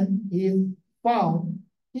VPN is found.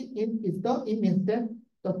 It means that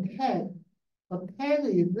the tag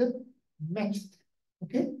is matched.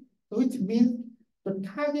 Okay, so which means the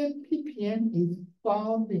target VPN is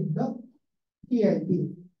found in the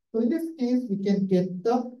TLB. So in this case, we can get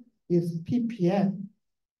this VPN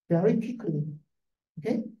very quickly.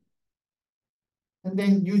 Okay, and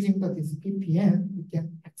then using this VPN, we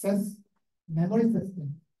can access memory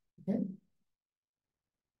system. Okay.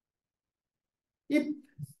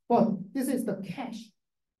 But this is the cache.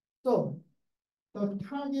 So the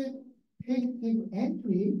target page table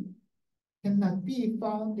entry may not be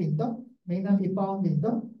found in the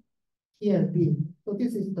TLB. So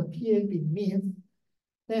this is the TLB means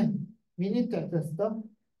then we need to access the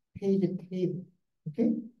page table.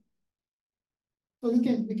 Okay. So we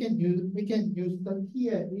can use the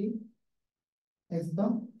TLB as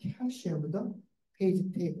the cache of the page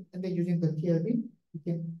table, and then using the TLB, we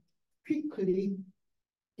can quickly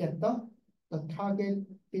get the target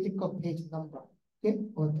physical page number, okay,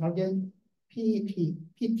 or target PT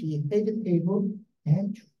page table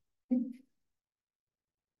entry.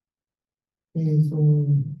 Okay, so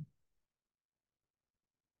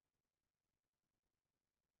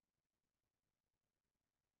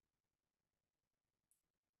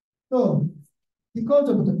because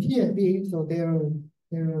of the TLB, so there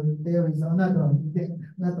is another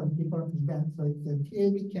different event. So if the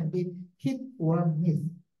TLB can be hit or missed.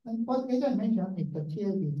 And but as I mentioned, if the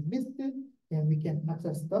TLB is missed, then we can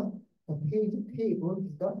access the page table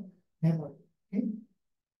in the memory. Okay.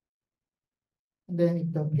 And then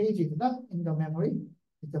if the page is not in the memory,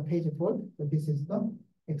 it's a page fault. So this is the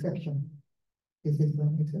exception. This is the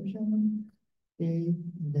exception. Okay.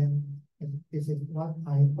 And then this is what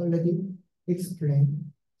I already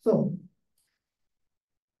explained. So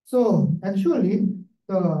actually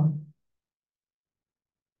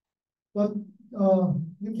but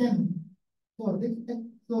you can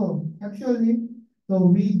actually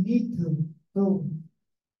we need to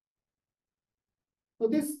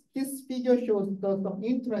this figure shows some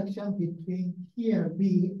interaction between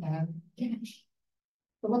TLB and cache.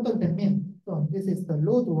 So what does that mean? So this is the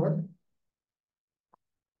load word.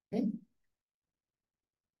 Okay.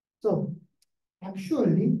 So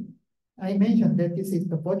actually, I mentioned that this is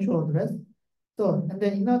the virtual address. So and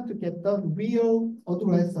then in order to get the real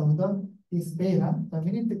address of this data, so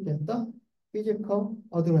we need to get the physical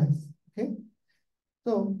address. Okay.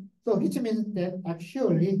 So which means that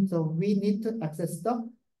actually, so we need to access the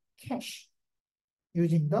cache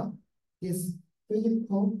using this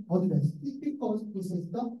physical address because this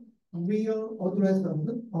is the real address of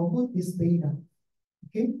this data.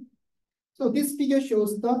 Okay. So this figure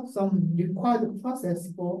shows some required process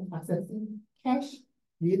for accessing cache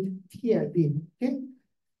with TLB. Okay.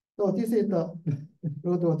 So this is the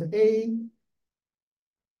road A,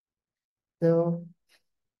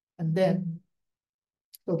 and then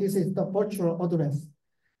so this is the virtual address.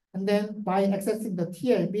 And then by accessing the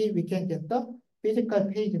TLB, we can get the physical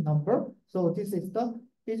page number. So this is the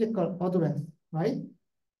physical address, right?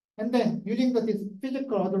 And then using this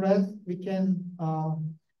physical address, we can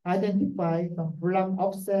identify some block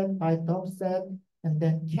offset, byte offset, and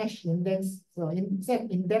then cache index, so set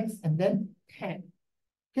index, and then tag.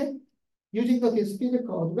 Okay. Using this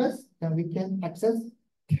physical address, then we can access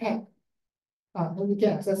tag. We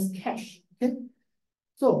can access cache. Okay.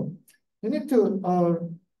 So you need to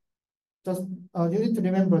you need to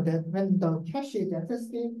remember that when the cache is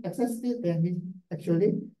accessed, then we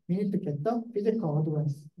need to get the physical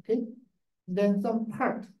address. Okay. Then some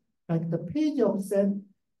part like the page offset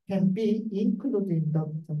can be included in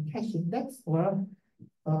some cache index, or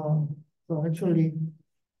so actually,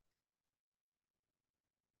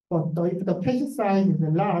 but if the page size is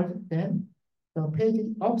large, then the page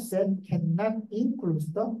offset cannot include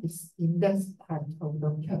this index part of the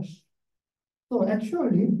cache. So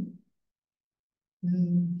actually,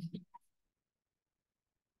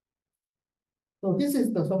 so this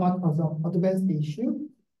is the somewhat of advanced issue.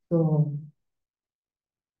 So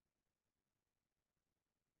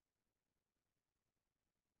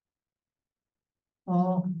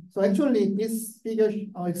So actually, this figure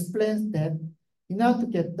explains that in order to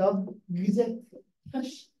get the exact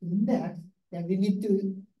cache index, then we need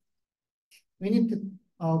to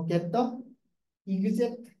get the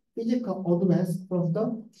exact physical address from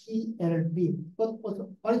the TLB. But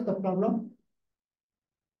what is the problem?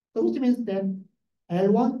 So which means that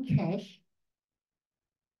L1 cache.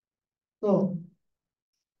 So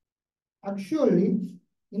actually,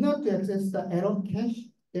 in order to access the L1 cache,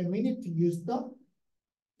 then we need to use the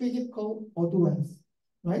physical address,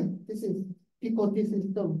 right? This is because this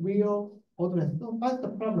is the real address. So what's the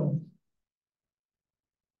problem?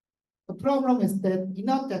 The problem is that in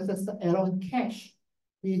order to access the L1 cache,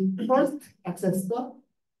 we first access the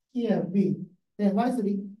TLB. Then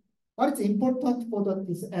what is important for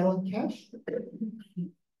this L1 cache?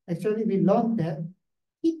 Actually, we learned that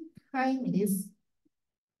heat time is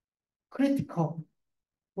critical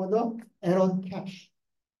for the L1 cache,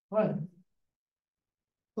 right?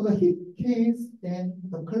 For the heat case, then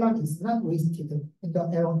the clock is not wasted in the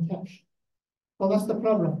L1 cache. So what's the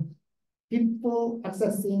problem? Before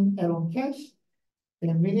accessing L1 cache,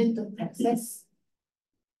 then we need to access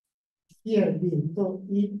TLB. So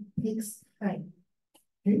it takes time.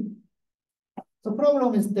 Okay? The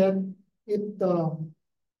problem is that if the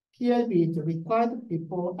TLB is required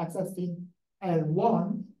before accessing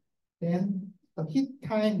L1, then the heat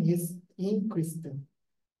time is increased.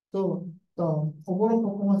 So the overall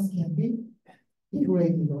performance can be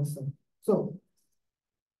degraded also. So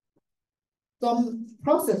some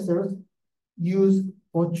processors use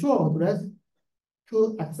virtual address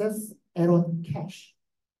to access L1 cache.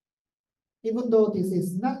 Even though this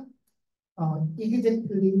is not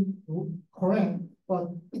exactly correct, but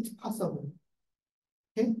it's possible.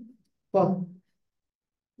 Okay, but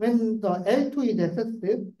when the L2 is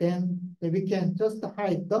accessed, then we can just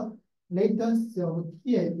hide the latency of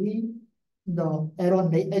TLE, the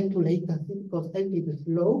L1 L2 latency, because L2 is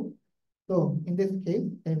low. So in this case,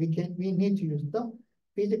 then we need to use the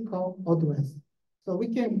physical address. So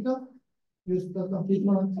we can use the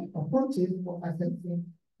different approaches for accessing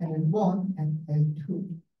L1 and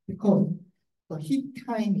L2 because the heat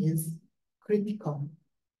time is critical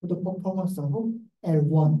to the performance of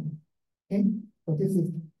L1. Okay, so this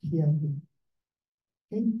is TLB.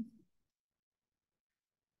 Okay,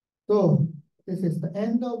 so this is the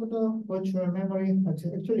end of the virtual memory.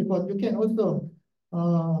 Actually, but you can also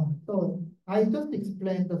so I just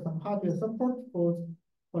explained some hardware support for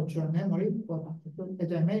virtual memory, but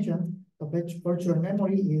as I mentioned, the virtual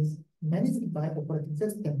memory is managed by operating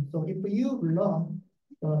system. So if you learn,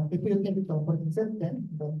 if you take the operating system,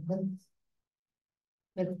 the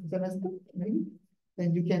next semester, maybe,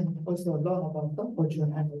 then you can also learn about the virtual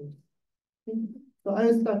memory. Okay. So I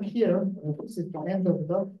will stop here. This is the end of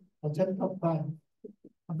the chapter 5.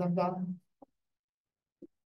 감사합니다.